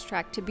know Test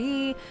Track to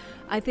be.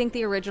 I think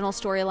the original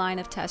storyline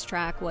of Test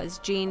Track was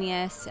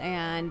genius,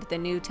 and the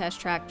new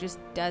Test Track just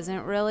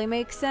doesn't really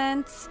make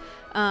sense.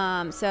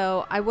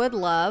 So I would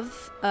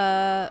love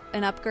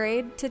an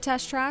upgrade to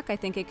Test Track. I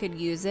think it could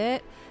use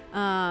it.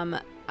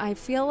 I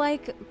feel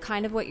like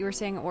kind of what you were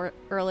saying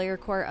earlier,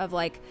 Court, of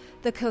like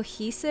the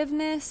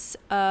cohesiveness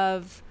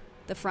of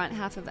the front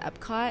half of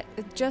Epcot,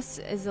 it just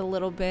is a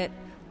little bit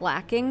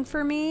lacking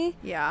for me.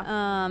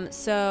 Yeah.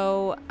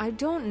 So I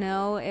don't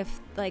know if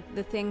like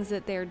the things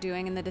that they're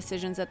doing and the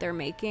decisions that they're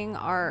making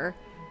are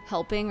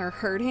helping or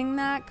hurting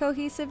that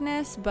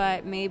cohesiveness,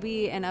 but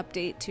maybe an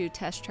update to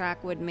Test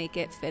Track would make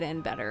it fit in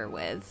better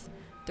with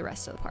the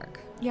rest of the park.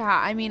 Yeah,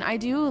 I mean, I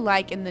do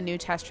like in the new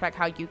test track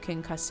how you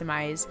can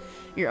customize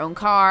your own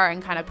car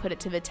and kind of put it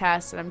to the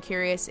test. And I'm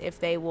curious if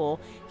they will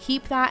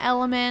keep that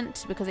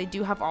element, because they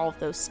do have all of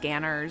those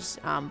scanners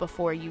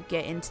before you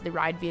get into the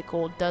ride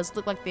vehicle. It does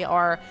look like they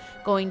are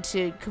going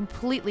to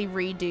completely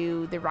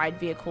redo the ride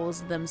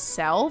vehicles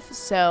themselves.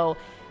 So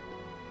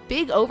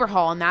big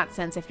overhaul in that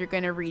sense if you're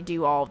going to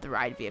redo all of the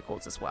ride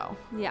vehicles as well.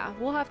 Yeah,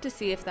 we'll have to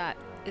see if that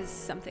is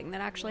something that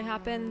actually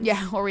happens.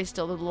 Yeah, or we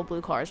still the little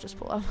blue cars just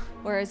pull up.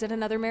 Or is it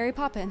another Mary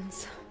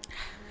Poppins?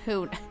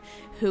 Who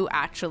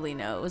actually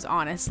knows,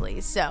 honestly.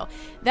 So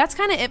that's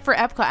kind of it for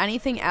Epcot.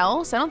 Anything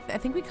else? I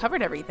think we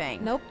covered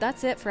everything. Nope,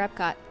 that's it for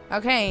Epcot.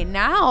 Okay,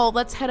 now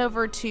let's head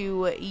over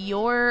to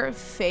your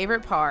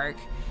favorite park,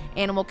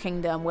 Animal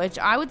Kingdom, which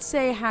I would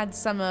say had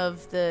some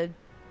of the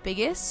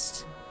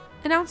biggest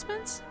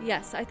announcements.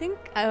 Yes, I think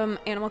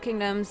Animal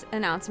Kingdom's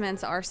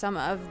announcements are some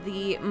of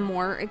the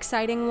more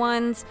exciting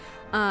ones.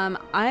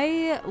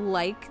 I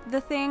like the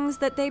things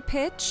that they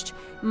pitched,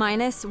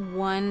 minus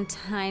one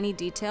tiny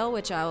detail,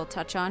 which I will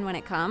touch on when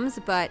it comes.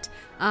 But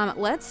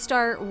let's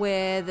start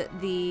with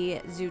the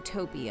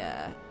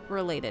Zootopia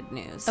related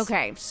news.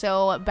 Okay,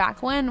 so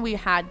back when we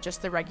had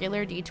just the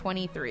regular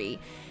D23,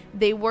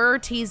 they were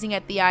teasing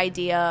at the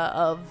idea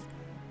of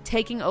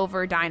taking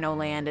over Dino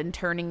Land and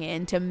turning it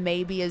into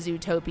maybe a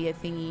Zootopia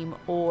theme,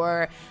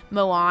 or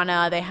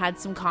Moana. They had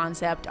some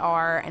concept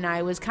art, and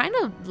I was kind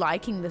of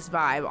liking this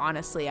vibe,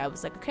 honestly. I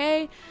was like,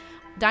 okay,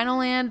 Dino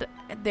Land,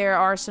 there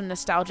are some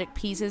nostalgic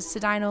pieces to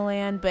Dino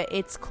Land, but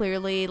it's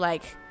clearly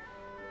like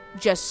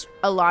just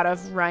a lot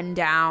of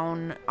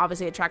rundown,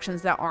 obviously,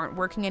 attractions that aren't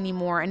working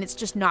anymore, and it's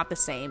just not the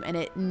same, and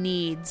it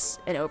needs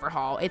an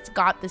overhaul. It's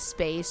got the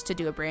space to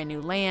do a brand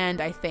new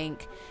land. I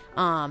think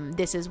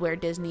this is where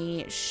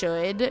Disney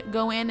should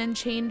go in and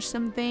change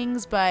some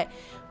things, but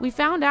we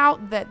found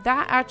out that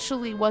that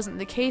actually wasn't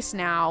the case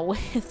now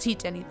with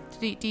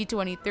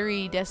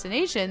D23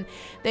 Destination.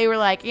 They were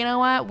like, you know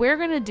what, we're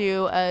gonna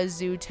do a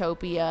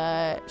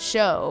Zootopia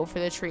show for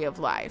the Tree of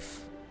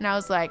Life. And I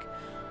was like,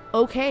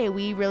 okay,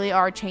 we really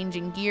are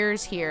changing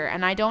gears here.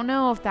 And I don't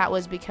know if that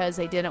was because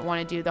they didn't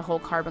want to do the whole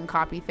carbon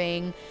copy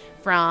thing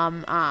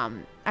from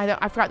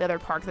I forgot the other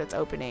park that's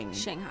opening.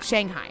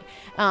 Shanghai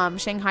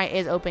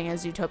is opening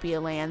as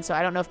Zootopia Land, so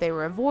I don't know if they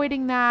were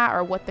avoiding that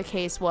or what the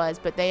case was,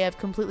 but they have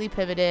completely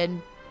pivoted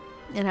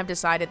and have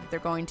decided that they're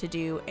going to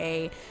do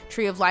a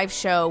Tree of Life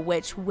show,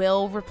 which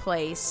will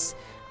replace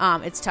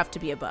It's Tough to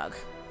Be a Bug.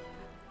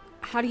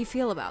 How do you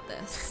feel about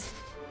this?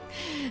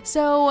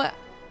 So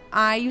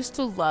I used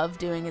to love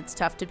doing It's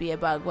Tough to Be a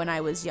Bug when I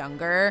was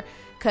younger,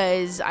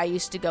 because I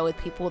used to go with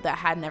people that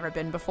had never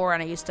been before,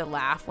 and I used to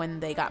laugh when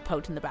they got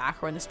poked in the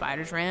back or when the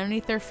spiders ran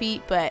underneath their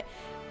feet. But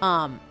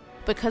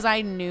because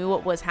I knew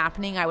what was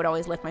happening, I would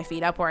always lift my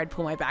feet up, or I'd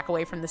pull my back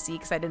away from the seat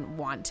because I didn't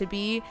want to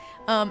be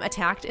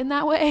attacked in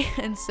that way.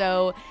 And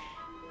so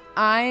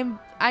I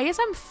guess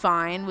I'm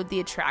fine with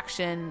the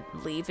attraction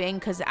leaving,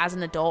 because as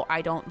an adult,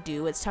 I don't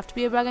do It's Tough to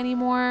Be a Bug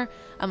anymore.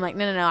 I'm like,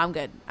 no, I'm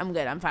good.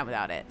 I'm fine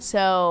without it.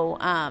 So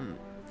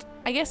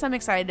I guess I'm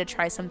excited to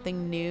try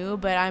something new,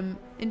 but I'm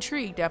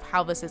intrigued of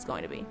how this is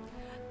going to be.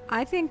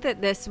 I think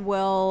that this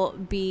will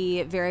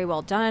be very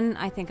well done.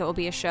 I think it will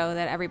be a show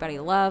that everybody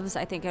loves.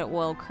 I think it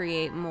will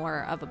create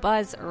more of a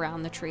buzz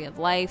around the Tree of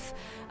Life.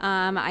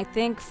 I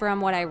think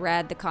from what I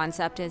read, the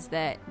concept is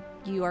that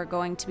you are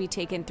going to be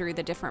taken through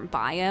the different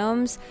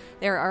biomes.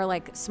 There are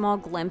like small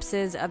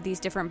glimpses of these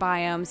different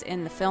biomes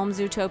in the film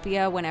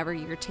Zootopia whenever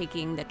you're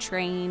taking the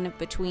train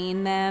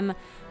between them.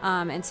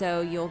 And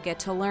so you'll get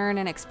to learn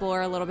and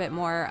explore a little bit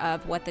more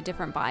of what the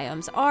different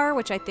biomes are,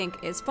 which I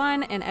think is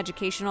fun and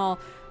educational,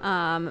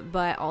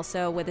 but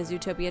also with a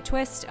Zootopia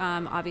twist,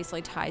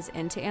 obviously ties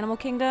into Animal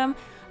Kingdom.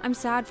 I'm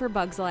sad for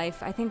Bug's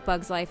Life. I think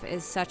Bug's Life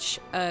is such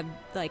a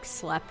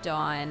slept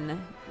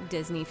on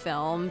Disney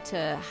film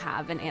to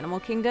have an Animal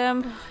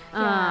Kingdom.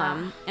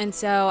 Yeah. And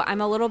so I'm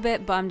a little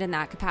bit bummed in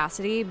that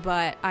capacity,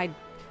 but I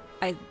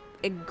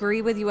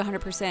agree with you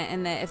 100%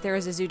 in that if there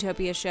is a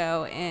Zootopia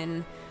show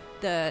in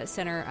the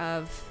center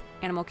of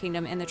Animal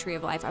Kingdom in the Tree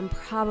of Life, I'm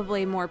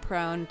probably more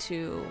prone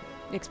to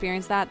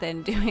experience that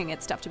than doing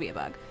It's Tough to Be a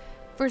Bug.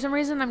 For some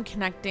reason, I'm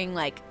connecting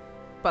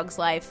Bug's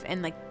Life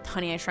and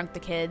Honey, I Shrunk the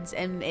Kids,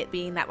 and it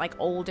being that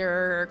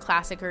older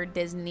classical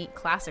Disney,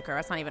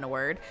 that's not even a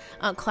word,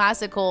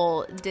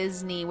 classical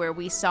Disney, where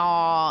we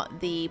saw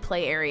the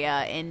play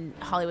area in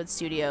Hollywood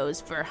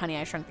Studios for Honey,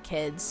 I Shrunk the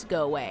Kids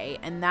go away,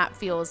 and that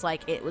feels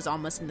like it was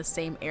almost in the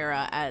same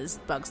era as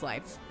Bug's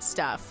Life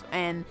stuff.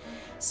 And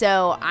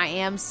so I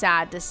am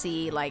sad to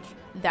see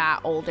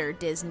that older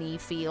Disney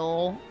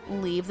feel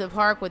leave the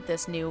park with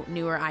this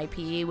newer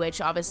IP,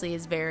 which obviously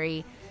is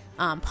very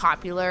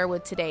popular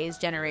with today's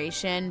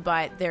generation,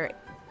 but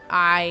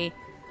I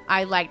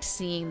liked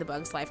seeing the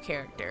Bug's Life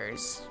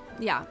characters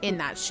in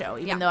that show,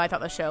 even though I thought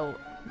the show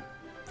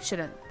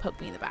shouldn't poke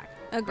me in the back.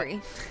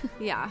 Agree.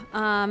 Yeah.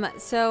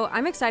 So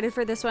I'm excited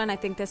for this one. I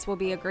think this will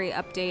be a great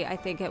update. I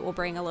think it will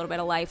bring a little bit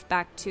of life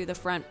back to the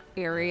front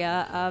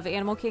area of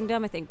Animal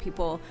Kingdom. I think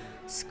people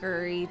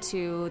scurry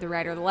to the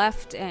right or the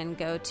left and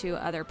go to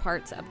other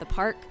parts of the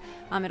park.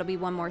 It'll be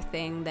one more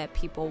thing that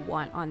people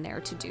want on their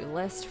to-do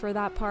list for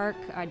that park.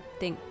 I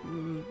think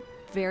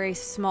very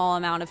small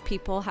amount of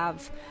people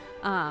have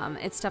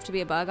it's tough to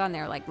be a bug on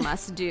their like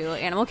must do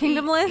Animal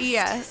Kingdom list.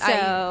 Yes, so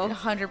I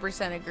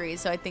 100% agree.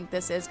 So I think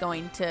this is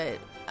going to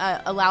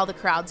allow the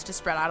crowds to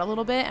spread out a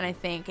little bit, and I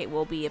think it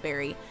will be a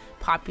very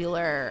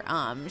popular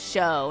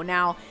show.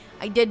 Now,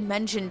 I did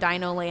mention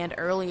Dino Land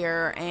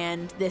earlier,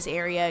 and this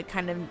area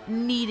kind of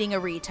needing a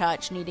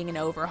retouch, needing an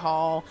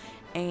overhaul.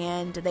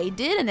 And they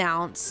did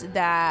announce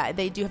that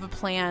they do have a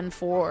plan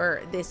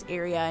for this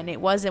area, and it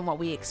wasn't what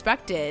we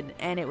expected.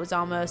 And it was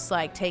almost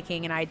like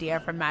taking an idea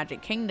from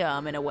Magic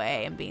Kingdom in a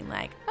way and being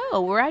like,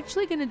 oh, we're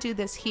actually going to do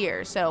this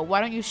here. So why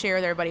don't you share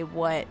with everybody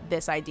what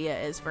this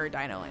idea is for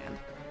Dino Land?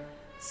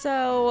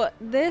 So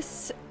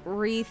this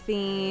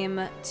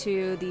re-theme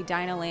to the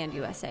Dino Land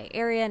USA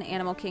area in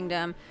Animal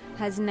Kingdom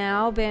has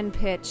now been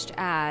pitched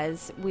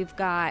as we've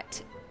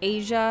got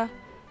Asia,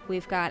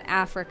 we've got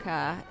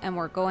Africa, and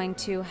we're going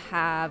to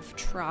have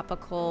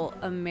tropical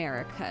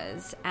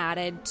Americas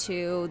added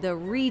to the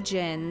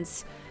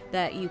regions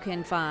that you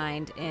can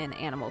find in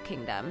Animal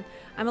Kingdom.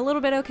 I'm a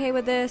little bit okay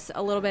with this,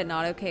 a little bit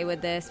not okay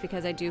with this,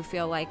 because I do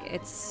feel like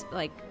it's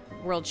like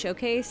World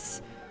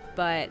Showcase.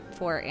 But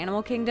for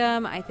Animal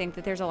Kingdom, I think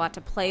that there's a lot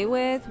to play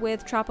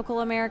with Tropical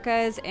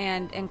Americas,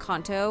 and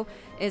Encanto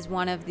is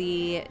one of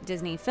the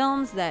Disney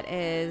films that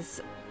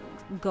is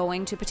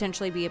going to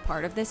potentially be a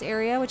part of this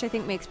area, which I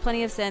think makes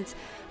plenty of sense.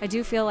 I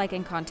do feel like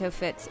Encanto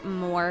fits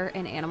more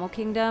in Animal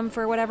Kingdom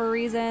for whatever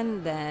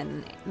reason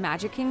than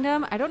Magic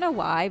Kingdom. I don't know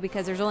why,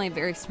 because there's only a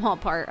very small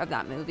part of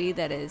that movie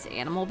that is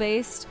animal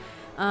based.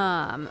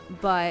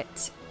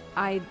 But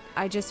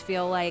I just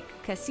feel like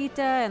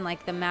Casita and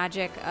like the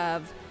magic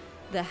of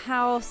the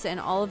house and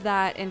all of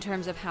that in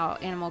terms of how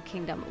Animal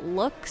Kingdom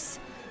looks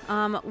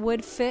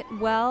would fit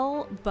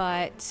well,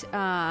 but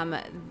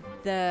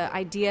the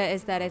idea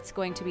is that it's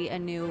going to be a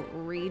new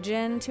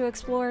region to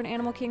explore in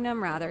Animal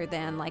Kingdom rather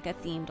than like a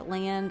themed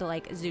land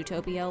like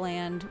Zootopia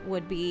Land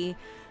would be,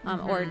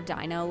 or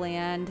Dino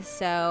Land.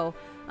 So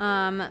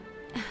I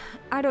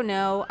don't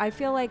know. I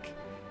feel like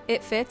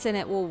it fits and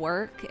it will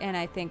work, and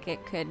I think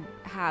it could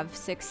have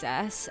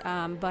success,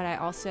 but I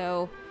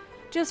also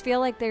just feel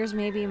like there's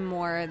maybe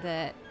more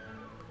that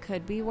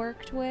could be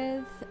worked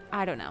with.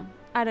 I don't know.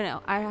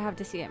 I have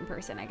to see it in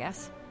person, I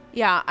guess.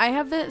 Yeah, I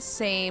have the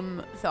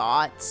same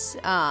thoughts.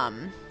 I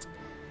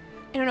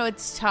don't know.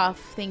 It's tough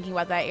thinking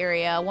about that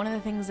area. One of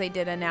the things they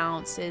did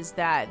announce is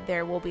that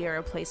there will be a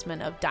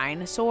replacement of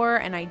Dinosaur,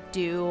 and I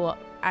do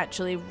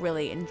actually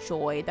really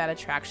enjoy that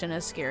attraction,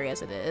 as scary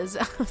as it is.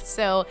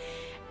 So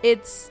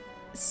it's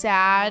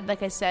sad,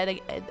 like I said,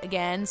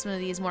 again, some of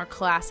these more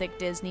classic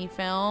Disney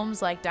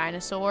films like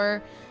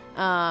Dinosaur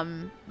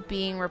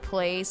being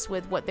replaced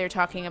with what they're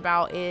talking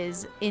about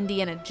is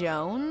Indiana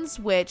Jones,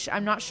 which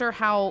I'm not sure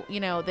how,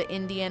 the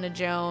Indiana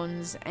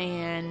Jones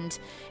and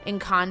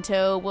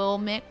Encanto will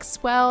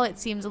mix well. It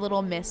seems a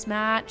little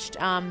mismatched,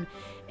 and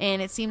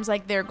it seems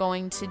like they're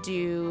going to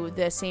do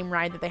the same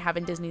ride that they have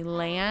in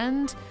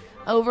Disneyland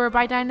over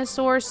by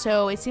Dinosaur,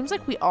 so it seems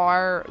like we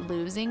are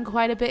losing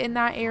quite a bit in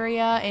that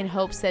area in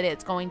hopes that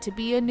it's going to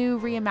be a new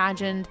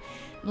reimagined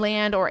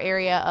land or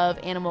area of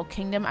Animal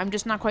Kingdom. I'm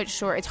just not quite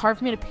sure. It's hard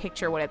for me to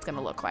picture what it's going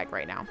to look like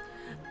right now.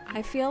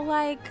 I feel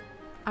like,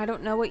 I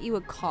don't know what you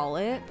would call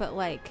it, but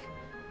like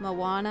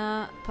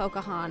Moana,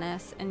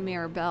 Pocahontas, and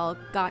Mirabelle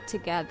got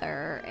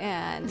together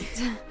and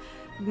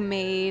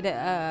made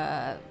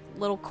a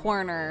little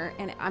corner,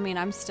 and I mean,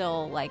 I'm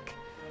still like,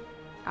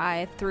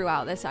 I threw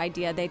out this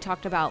idea. They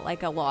talked about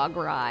like a log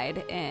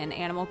ride in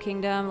Animal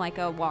Kingdom, like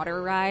a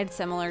water ride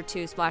similar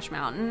to Splash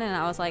Mountain. And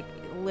I was like,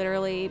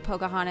 literally,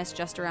 Pocahontas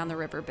just around the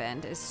river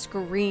bend is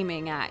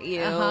screaming at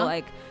you.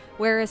 Like,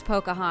 where is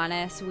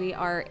Pocahontas? We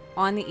are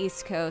on the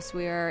East Coast.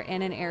 We are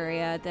in an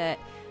area that,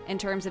 in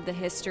terms of the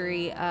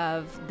history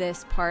of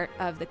this part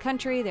of the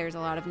country, there's a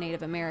lot of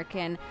Native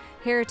American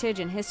heritage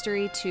and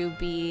history to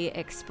be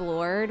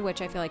explored, which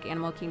I feel like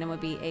Animal Kingdom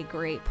would be a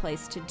great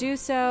place to do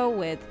so,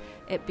 with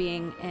it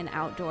being an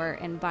outdoor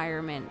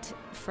environment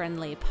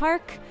friendly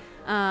park.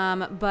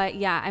 But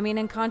yeah, I mean,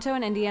 Encanto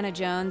and Indiana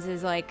Jones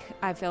is like,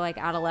 I feel like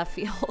out of left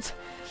field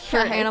for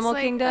Animal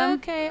Kingdom.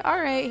 Okay, all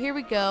right, here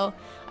we go.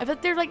 I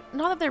bet they're like,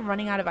 not that they're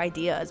running out of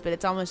ideas, but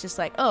it's almost just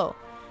like, oh,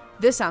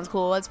 this sounds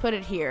cool, let's put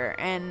it here.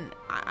 And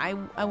I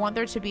want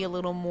there to be a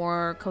little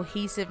more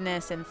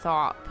cohesiveness and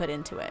thought put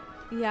into it.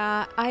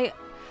 Yeah,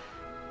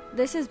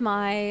 this is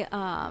my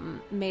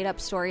made up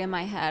story in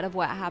my head of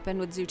what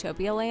happened with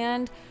Zootopia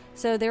Land.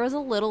 So there was a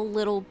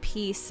little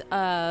piece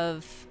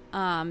of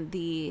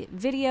the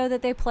video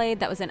that they played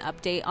that was an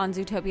update on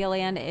Zootopia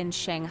Land in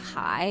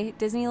Shanghai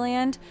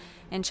Disneyland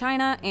in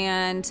China,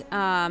 and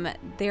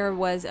there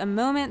was a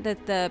moment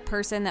that the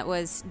person that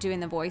was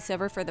doing the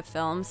voiceover for the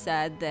film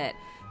said that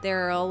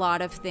there are a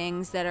lot of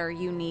things that are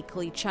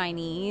uniquely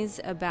Chinese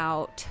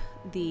about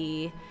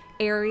the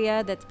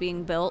area that's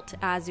being built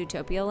as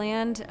Zootopia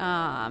Land.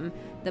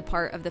 The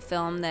part of the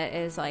film that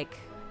is like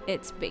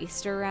it's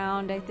based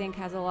around, I think,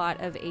 has a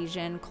lot of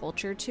Asian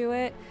culture to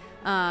it.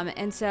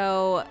 And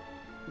so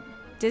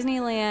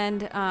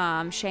Disneyland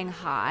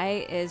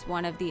Shanghai is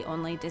one of the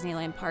only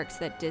Disneyland parks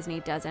that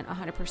Disney doesn't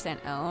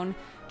 100% own.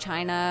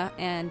 China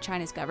and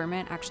China's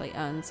government actually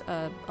owns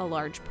a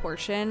large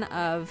portion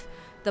of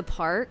the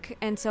park.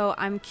 And so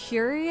I'm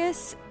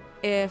curious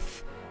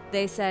if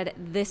they said,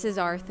 this is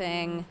our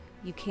thing,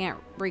 you can't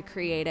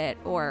recreate it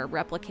or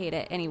replicate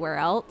it anywhere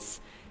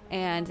else.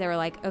 And they were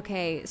like,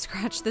 okay,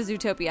 scratch the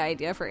Zootopia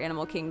idea for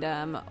Animal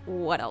Kingdom.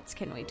 What else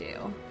can we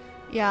do?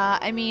 Yeah,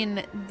 I mean,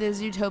 the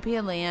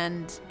Zootopia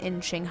land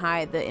in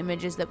Shanghai, the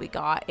images that we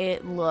got,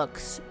 it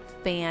looks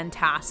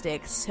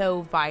fantastic,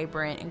 so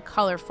vibrant and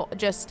colorful,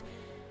 just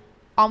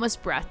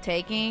almost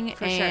breathtaking.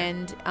 For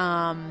and sure.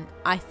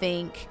 I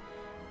think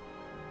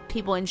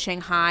people in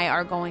Shanghai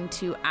are going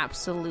to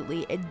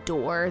absolutely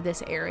adore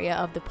this area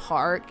of the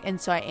park,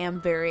 and so I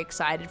am very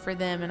excited for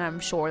them, and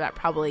I'm sure that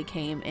probably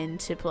came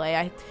into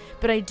play.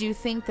 But I do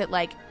think that,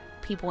 like,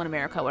 people in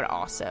America would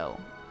also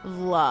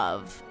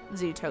love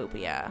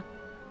Zootopia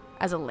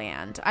as a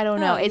land. I don't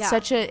know. It's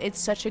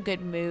such a good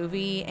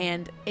movie,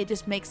 and it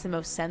just makes the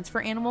most sense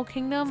for Animal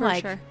Kingdom. For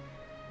sure.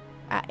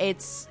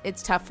 It's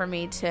tough for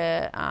me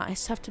to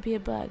it's tough to be a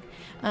bug.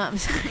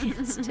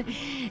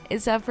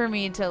 It's tough for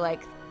me to,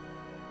 like,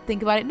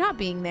 think about it not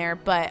being there,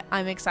 but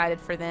I'm excited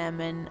for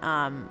them and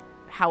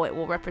how it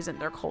will represent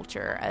their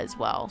culture as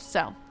well.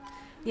 So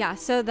yeah,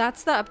 so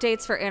that's the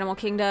updates for Animal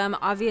Kingdom.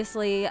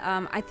 Obviously,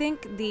 I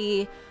think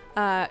the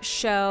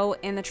show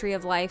in the Tree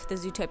of Life, the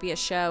Zootopia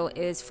show,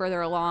 is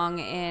further along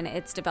in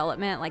its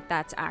development. Like,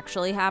 that's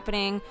actually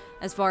happening.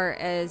 As far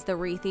as the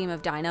retheme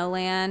of Dino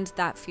Land,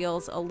 that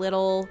feels a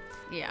little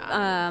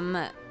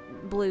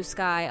blue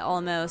sky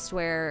almost,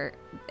 where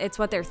it's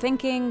what they're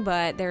thinking,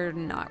 but they're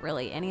not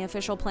really any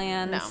official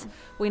plans. No.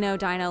 We know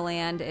Dino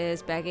Land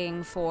is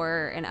begging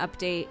for an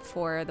update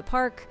for the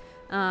park.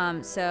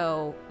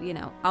 So, you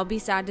know, I'll be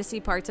sad to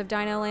see parts of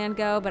Dino Land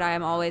go, but I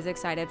am always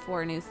excited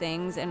for new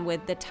things. And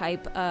with the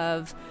type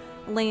of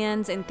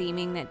lands and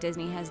theming that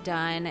Disney has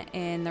done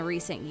in the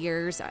recent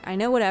years, I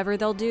know whatever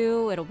they'll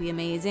do, it'll be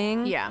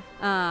amazing. Yeah.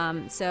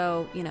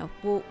 So, you know,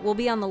 we'll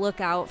be on the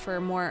lookout for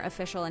more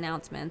official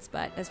announcements,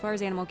 but as far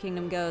as Animal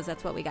Kingdom goes,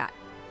 that's what we got.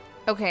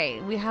 Okay,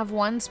 we have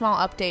one small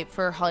update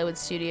for Hollywood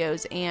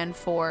Studios and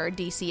for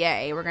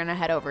DCA. We're going to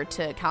head over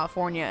to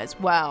California as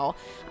well.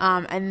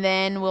 And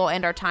then we'll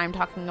end our time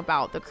talking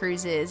about the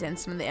cruises and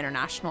some of the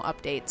international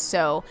updates.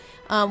 So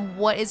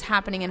what is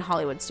happening in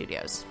Hollywood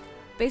Studios?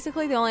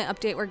 Basically, the only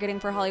update we're getting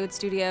for Hollywood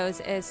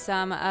Studios is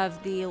some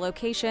of the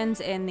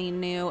locations in the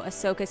new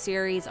Ahsoka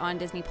series on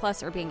Disney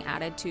Plus are being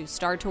added to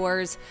Star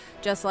Tours.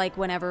 Just like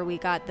whenever we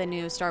got the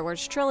new Star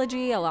Wars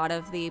trilogy, a lot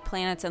of the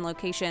planets and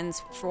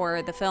locations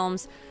for the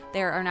films,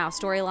 there are now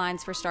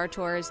storylines for Star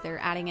Tours. They're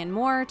adding in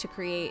more to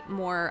create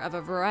more of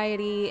a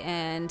variety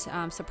and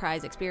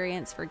surprise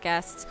experience for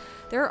guests.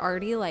 There are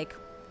already like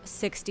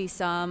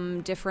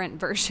 60-some different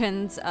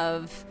versions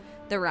of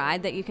the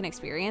ride that you can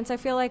experience, I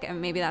feel like,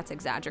 and maybe that's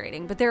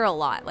exaggerating, but there are a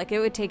lot. Like, it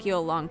would take you a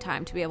long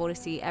time to be able to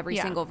see every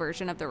single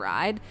version of the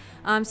ride.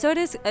 So it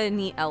is a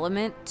neat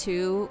element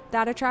to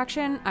that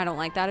attraction. I don't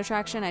like that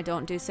attraction. I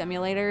don't do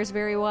simulators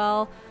very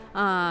well.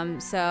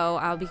 So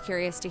I'll be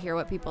curious to hear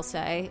what people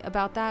say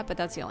about that, but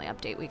that's the only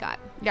update we got.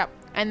 Yep.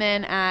 And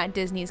then at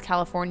Disney's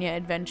California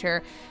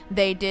Adventure,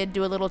 they did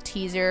do a little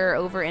teaser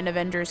over in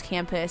Avengers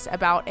Campus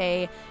about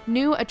a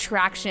new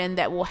attraction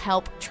that will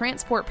help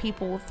transport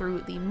people through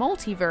the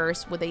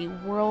multiverse with a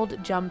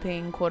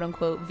world-jumping,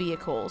 quote-unquote,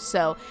 vehicle.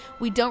 So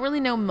we don't really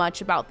know much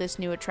about this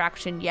new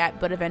attraction yet,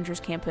 but Avengers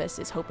Campus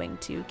is hoping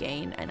to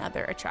gain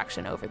another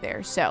attraction over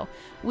there. So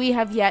we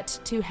have yet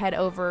to head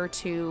over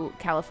to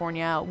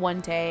California.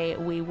 One day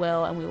we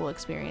will, and we will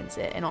experience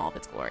it in all of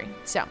its glory.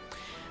 So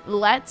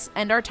let's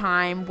end our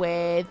time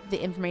with the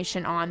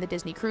information on the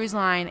Disney Cruise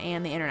Line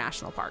and the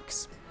international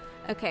parks.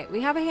 Okay,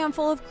 we have a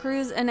handful of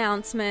cruise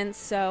announcements,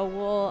 so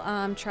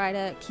we'll try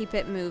to keep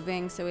it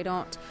moving so we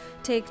don't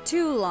take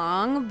too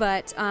long.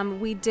 But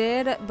we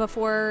did,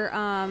 before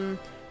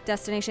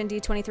Destination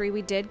D23,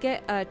 we did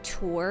get a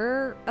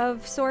tour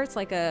of sorts,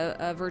 like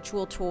a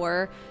virtual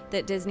tour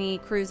that Disney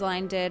Cruise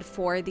Line did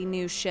for the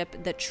new ship,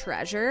 the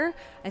Treasure.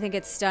 I think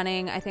it's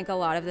stunning. I think a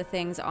lot of the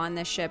things on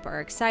this ship are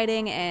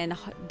exciting, and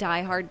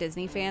diehard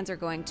Disney fans are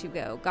going to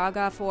go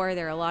gaga for.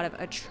 There are a lot of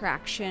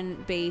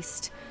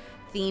attraction-based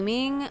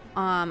theming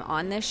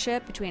on this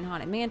ship between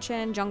Haunted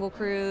Mansion, Jungle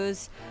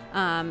Cruise.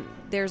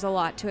 There's a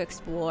lot to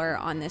explore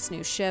on this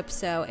new ship,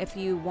 so if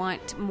you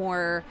want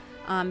more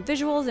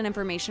visuals and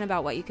information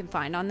about what you can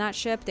find on that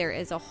ship, there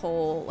is a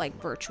whole like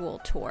virtual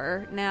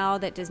tour now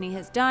that Disney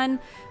has done.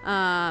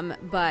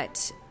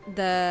 But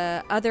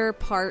the other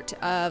part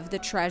of the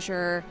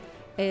Treasure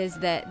is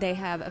that they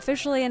have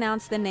officially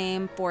announced the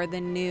name for the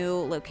new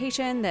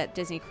location that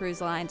Disney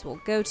Cruise Lines will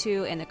go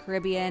to in the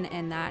Caribbean,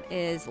 and that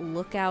is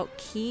Lookout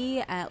Key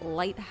at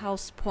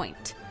Lighthouse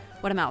Point.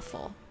 What a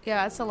mouthful.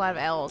 Yeah, that's a lot of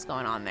L's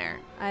going on there.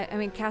 I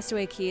mean,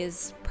 Castaway Key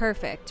is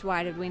perfect.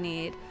 Why did we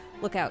need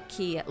Lookout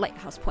Key at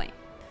Lighthouse Point?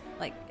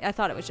 Like, I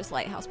thought it was just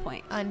Lighthouse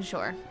Point.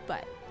 Unsure.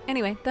 But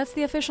anyway, that's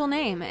the official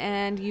name,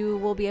 and you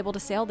will be able to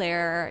sail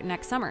there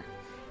next summer.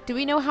 Do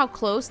we know how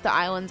close the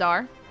islands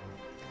are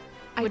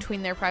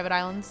between their private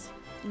islands?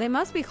 They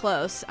must be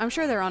close. I'm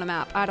sure they're on a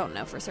map. I don't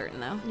know for certain,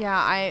 though. Yeah,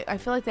 I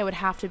feel like they would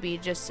have to be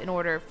just in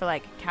order for,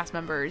 like, cast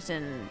members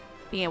and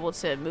being able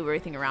to move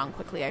everything around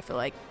quickly. I feel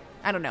like,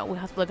 I don't know. We'll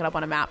have to look it up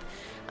on a map.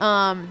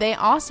 They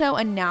also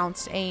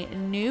announced a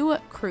new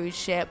cruise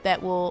ship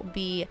that will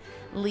be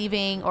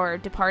leaving or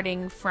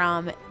departing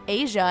from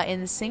Asia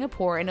in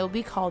Singapore, and it'll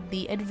be called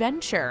the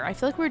Adventure. I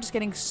feel like we're just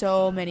getting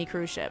so many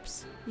cruise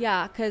ships.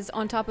 Yeah, because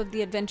on top of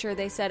the Adventure,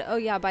 they said, oh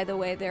yeah, by the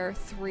way, there are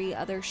 3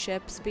 other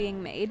ships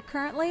being made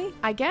currently.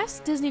 I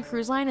guess Disney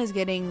Cruise Line is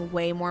getting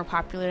way more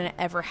popular than it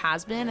ever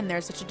has been, and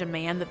there's such a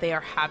demand that they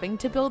are having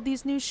to build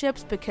these new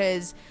ships,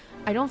 because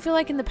I don't feel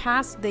like in the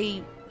past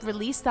they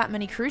released that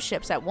many cruise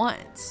ships at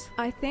once.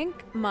 I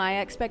think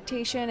my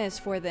expectation is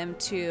for them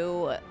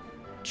to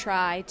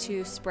try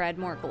to spread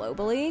more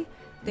globally.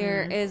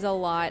 There is a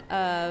lot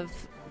of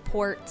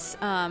ports,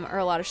 or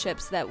a lot of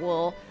ships that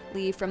will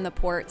leave from the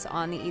ports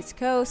on the East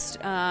Coast,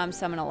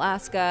 some in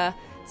Alaska,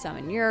 some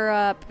in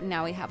Europe.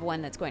 Now we have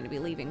one that's going to be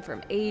leaving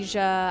from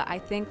Asia. I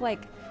think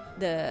like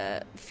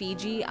the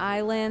Fiji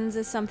Islands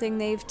is something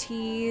they've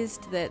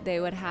teased, that they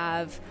would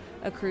have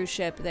a cruise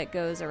ship that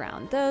goes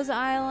around those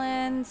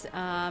islands.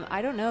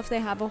 I don't know if they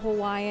have a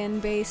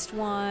Hawaiian-based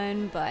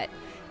one, but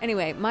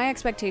anyway, my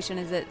expectation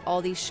is that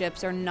all these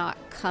ships are not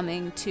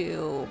coming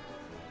to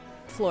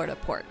Florida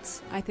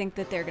ports. I think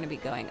that they're going to be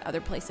going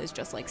other places,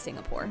 just like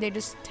Singapore. They're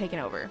just taking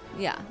over.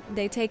 Yeah,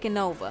 they taken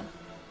over.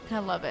 I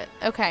love it.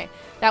 Okay,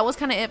 that was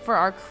kind of it for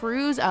our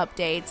cruise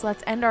updates.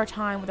 Let's end our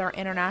time with our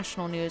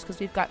international news, because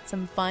we've got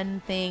some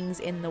fun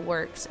things in the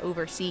works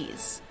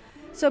overseas.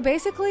 So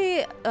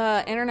basically,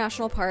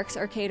 international parks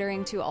are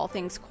catering to all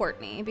things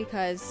Courtney,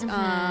 because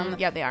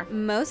yeah, they are.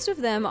 Most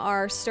of them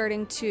are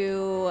starting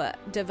to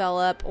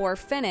develop or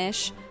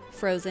finish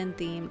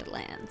Frozen-themed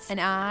lands.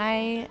 And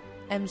I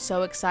am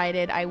so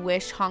excited. I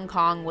wish Hong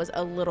Kong was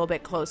a little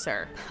bit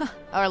closer,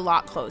 or a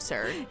lot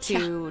closer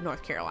to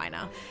North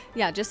Carolina.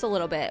 Yeah, just a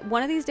little bit.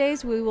 One of these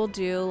days we will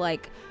do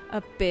like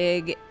a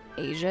big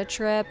Asia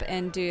trip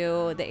and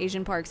do the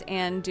Asian parks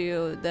and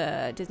do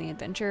the Disney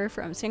Adventure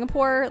from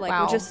Singapore. Like,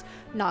 we'll just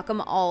knock them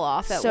all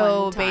off at one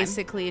time. So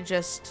basically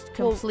just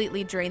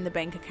completely drain the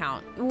bank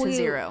account to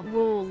zero.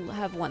 We'll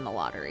have won the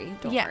lottery.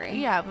 Don't worry.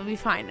 Yeah, it'll be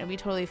fine. It'll be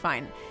totally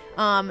fine.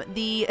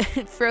 The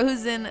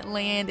Frozen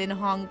Land in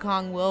Hong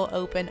Kong will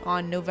open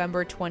on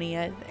November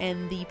 20th,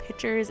 and the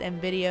pictures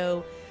and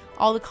video,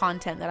 all the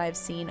content that I've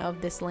seen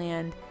of this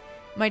land,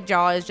 my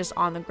jaw is just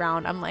on the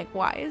ground. I'm like,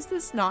 why is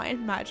this not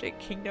in Magic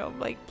Kingdom?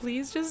 Like,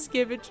 please just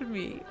give it to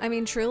me. I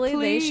mean, truly,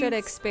 They should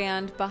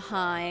expand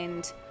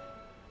behind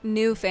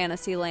New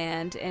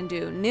Fantasyland and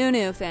do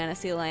New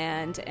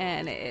Fantasyland,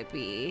 and it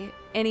be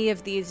any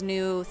of these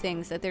new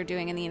things that they're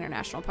doing in the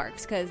international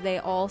parks, because they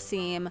all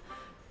seem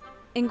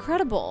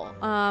incredible.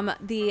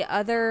 The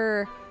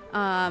other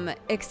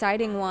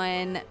exciting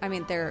one, I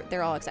mean,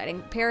 they're all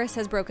exciting. Paris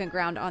has broken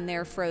ground on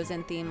their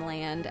Frozen theme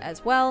land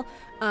as well,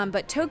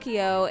 but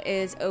Tokyo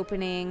is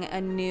opening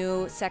a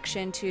new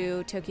section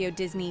to Tokyo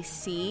Disney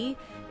Sea,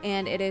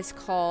 and it is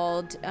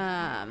called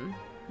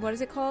what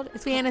is it called?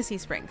 It's Fantasy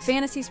Springs.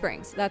 Fantasy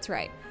Springs, that's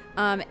right.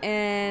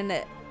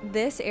 And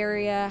this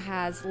area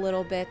has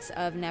little bits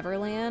of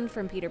Neverland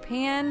from Peter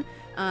Pan,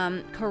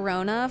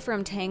 Corona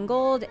from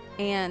Tangled,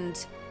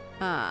 and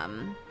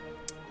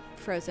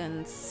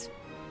Frozen's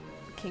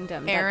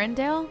Kingdom.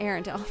 Arendelle?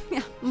 Arendelle.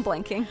 Yeah, I'm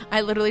blanking.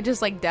 I literally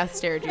just like death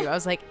stared you. I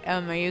was like,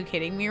 are you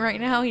kidding me right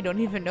now? You don't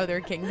even know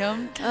their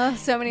kingdom?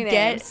 So many names.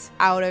 Get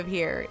out of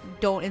here.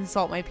 Don't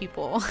insult my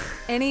people.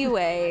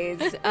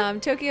 Anyways,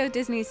 Tokyo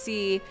Disney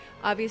Sea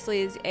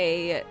obviously is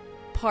a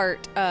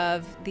part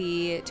of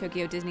the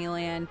Tokyo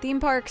Disneyland theme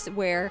parks,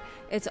 where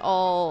it's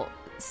all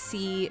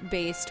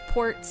sea-based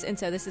ports, and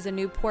so this is a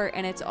new port,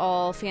 and it's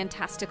all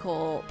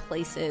fantastical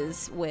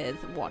places with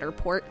water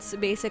ports,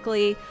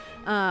 basically,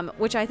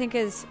 which I think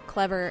is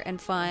clever and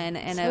fun,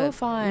 and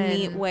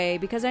neat way,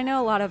 because I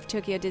know a lot of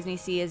Tokyo Disney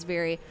Sea is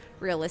very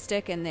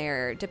realistic in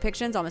their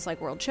depictions, almost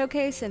like World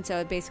Showcase, and so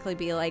it'd basically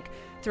be like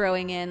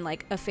throwing in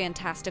like a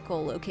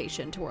fantastical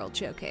location to World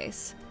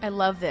Showcase. I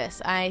love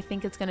this. I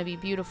think it's going to be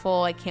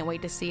beautiful. I can't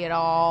wait to see it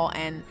all,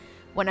 and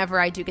whenever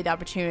I do get the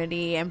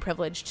opportunity and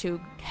privilege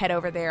to head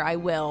over there, I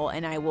will,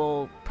 and I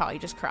will probably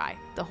just cry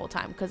the whole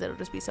time, because it'll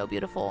just be so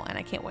beautiful, and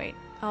I can't wait.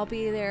 I'll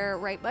be there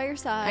right by your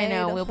side. I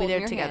know, we'll be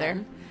there together.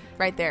 Hand.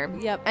 Right there.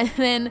 Yep. And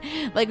then,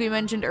 like we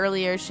mentioned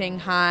earlier,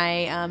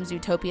 Shanghai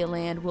Zootopia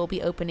Land will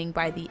be opening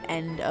by the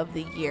end of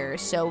the year.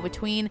 So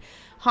between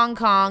Hong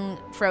Kong,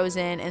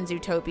 Frozen, and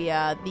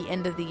Zootopia, the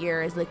end of the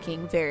year is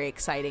looking very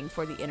exciting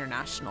for the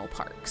international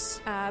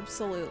parks.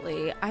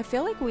 Absolutely. I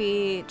feel like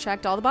we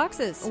checked all the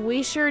boxes.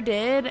 We sure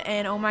did,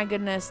 and oh my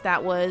goodness,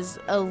 that was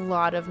a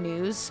lot of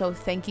news. So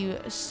thank you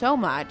so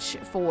much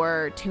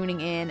for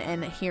tuning in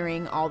and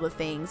hearing all the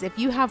things. If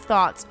you have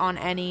thoughts on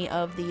any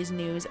of these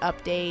news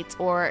updates,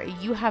 or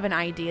you have an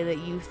idea that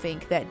you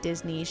think that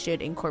Disney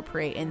should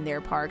incorporate in their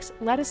parks,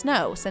 let us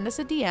know. Send us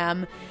a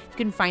DM. You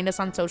can find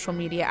us on social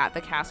media at The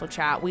Castle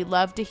Chat. We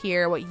love to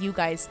hear what you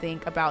guys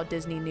think about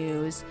Disney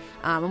news,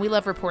 and we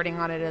love reporting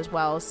on it as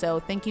well. So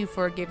thank you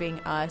for giving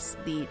us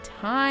the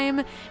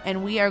time,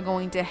 and we are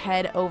going to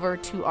head over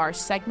to our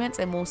segments,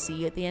 and we'll see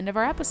you at the end of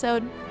our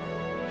episode.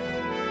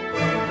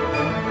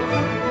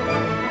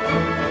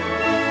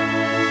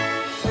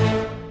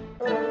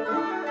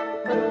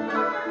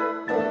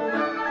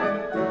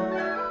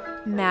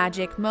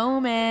 Magic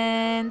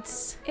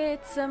moments.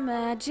 It's a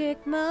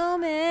magic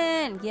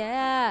moment.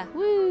 Yeah.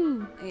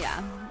 Woo.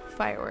 Yeah.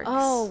 Fireworks.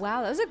 Oh,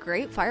 wow. That was a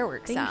great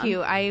fireworks Thank sound.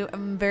 you. I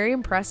am very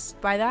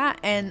impressed by that,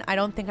 and I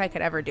don't think I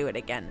could ever do it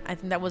again. I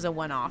think that was a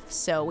one-off,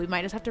 so we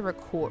might just have to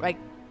record,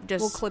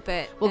 We'll clip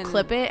it.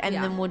 And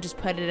then we'll just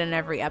put it in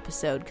every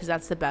episode, because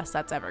that's the best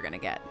that's ever going to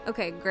get.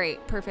 Okay,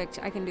 great. Perfect.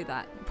 I can do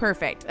that.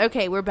 Perfect.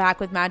 Okay, we're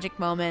back with Magic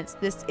Moments.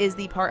 This is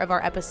the part of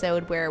our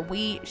episode where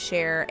we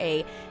share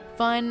a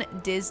fun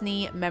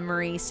Disney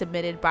memory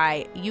submitted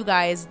by you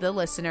guys, the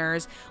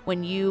listeners,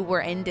 when you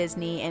were in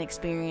Disney and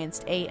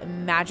experienced a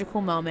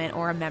magical moment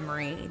or a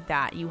memory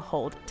that you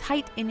hold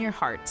tight in your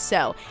heart.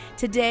 So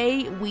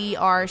today we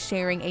are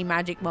sharing a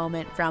magic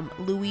moment from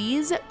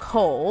Louise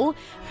Cole,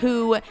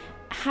 who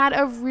had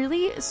a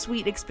really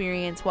sweet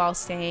experience while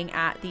staying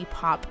at the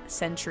Pop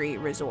Century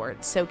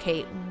Resort. So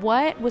Kate,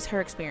 what was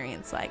her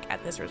experience like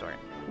at this resort?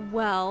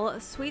 Well,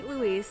 Sweet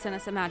Louise sent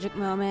us a magic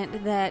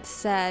moment that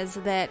says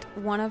that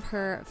one of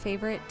her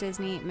favorite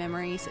Disney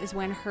memories is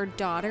when her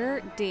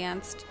daughter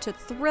danced to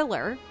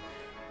Thriller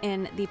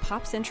in the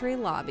Pop Century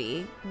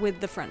lobby with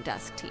the front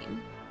desk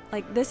team.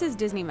 Like, this is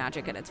Disney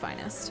magic at its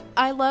finest.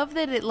 I love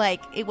that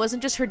it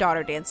wasn't just her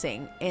daughter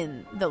dancing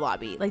in the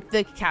lobby. Like,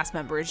 the cast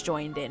members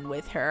joined in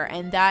with her,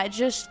 and that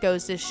just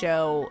goes to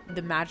show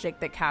the magic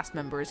that cast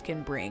members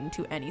can bring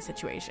to any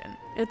situation.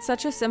 It's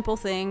such a simple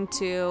thing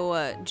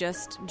to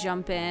just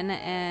jump in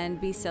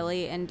and be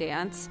silly and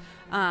dance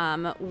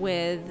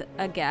with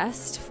a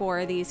guest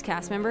for these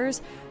cast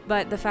members,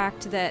 but the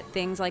fact that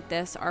things like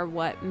this are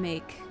what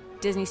make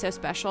Disney so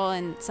special,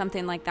 and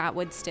something like that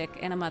would stick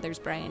in a mother's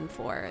brain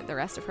for the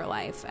rest of her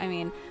life. I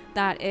mean,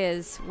 that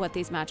is what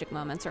these magic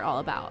moments are all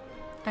about.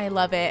 I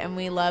love it, and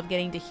we love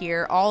getting to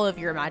hear all of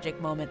your magic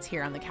moments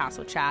here on the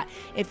Castle Chat.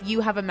 If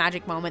you have a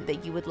magic moment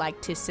that you would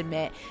like to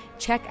submit,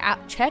 check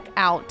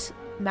out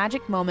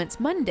Magic Moments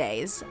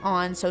Mondays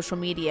on social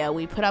media.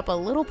 We put up a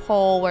little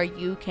poll where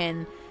you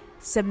can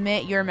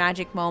submit your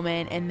magic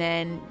moment, and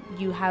then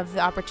you have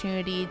the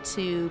opportunity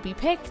to be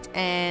picked,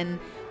 and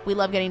we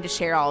love getting to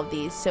share all of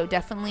these. So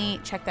definitely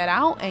check that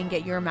out and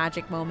get your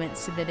magic moment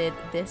submitted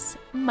this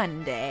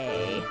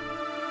Monday.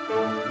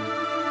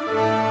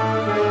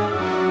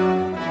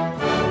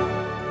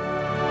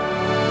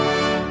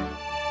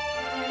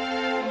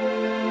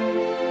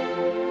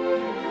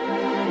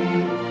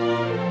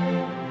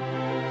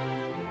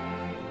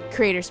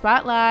 Creator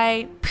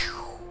Spotlight.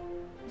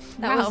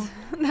 That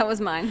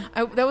was mine.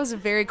 That was a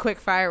very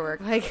quick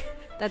firework.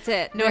 That's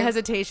it. No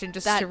hesitation,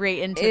 just straight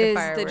into the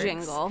fireworks. That is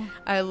the jingle.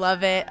 I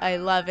love it. I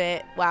love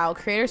it. Wow.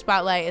 Creator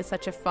Spotlight is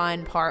such a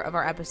fun part of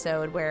our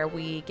episode where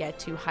we get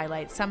to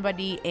highlight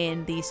somebody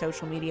in the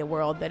social media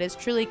world that is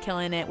truly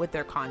killing it with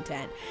their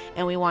content.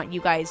 And we want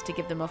you guys to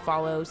give them a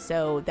follow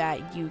so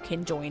that you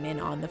can join in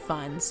on the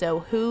fun. So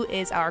who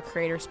is our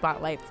Creator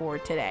Spotlight for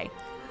today?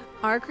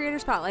 Our Creator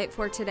Spotlight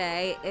for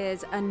today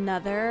is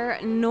another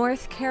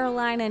North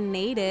Carolina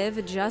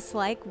native, just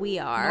like we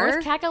are.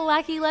 North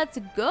Kakalaki, let's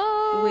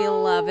go. We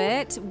love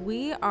it.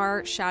 We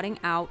are shouting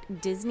out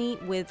Disney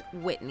with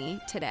Whitney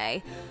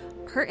today.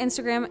 Her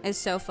Instagram is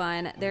so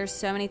fun. There's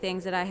so many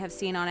things that I have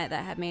seen on it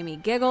that have made me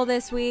giggle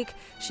this week.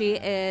 She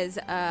is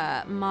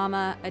a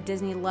mama, a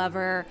Disney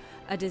lover,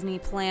 a Disney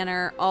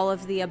planner, all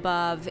of the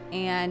above,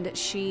 and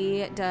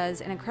she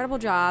does an incredible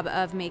job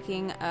of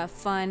making a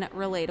fun,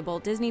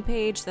 relatable Disney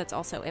page that's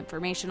also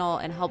informational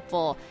and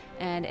helpful,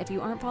 and if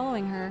you aren't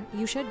following her,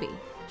 you should be.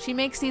 She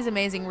makes these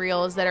amazing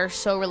reels that are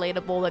so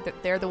relatable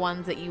that they're the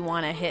ones that you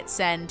want to hit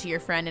send to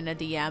your friend in a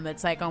DM.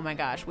 It's like, oh my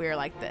gosh, we're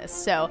like this.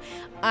 So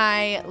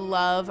I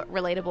love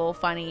relatable,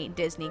 funny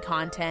Disney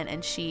content,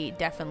 and she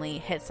definitely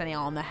hits the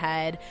nail on the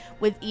head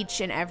with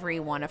each and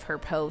every one of her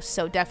posts.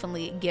 So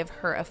definitely give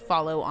her a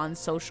follow on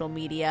social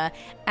media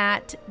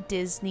at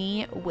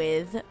Disney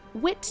with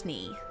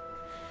Whitney.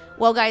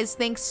 Well, guys,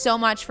 thanks so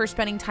much for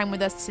spending time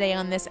with us today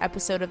on this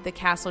episode of The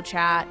Castle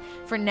Chat.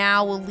 For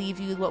now, we'll leave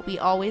you with what we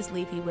always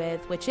leave you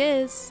with, which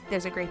is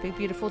there's a great, big,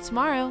 beautiful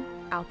tomorrow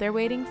out there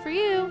waiting for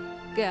you.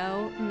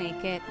 Go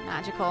make it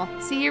magical.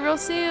 See you real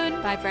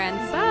soon. Bye,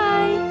 friends.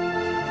 Bye.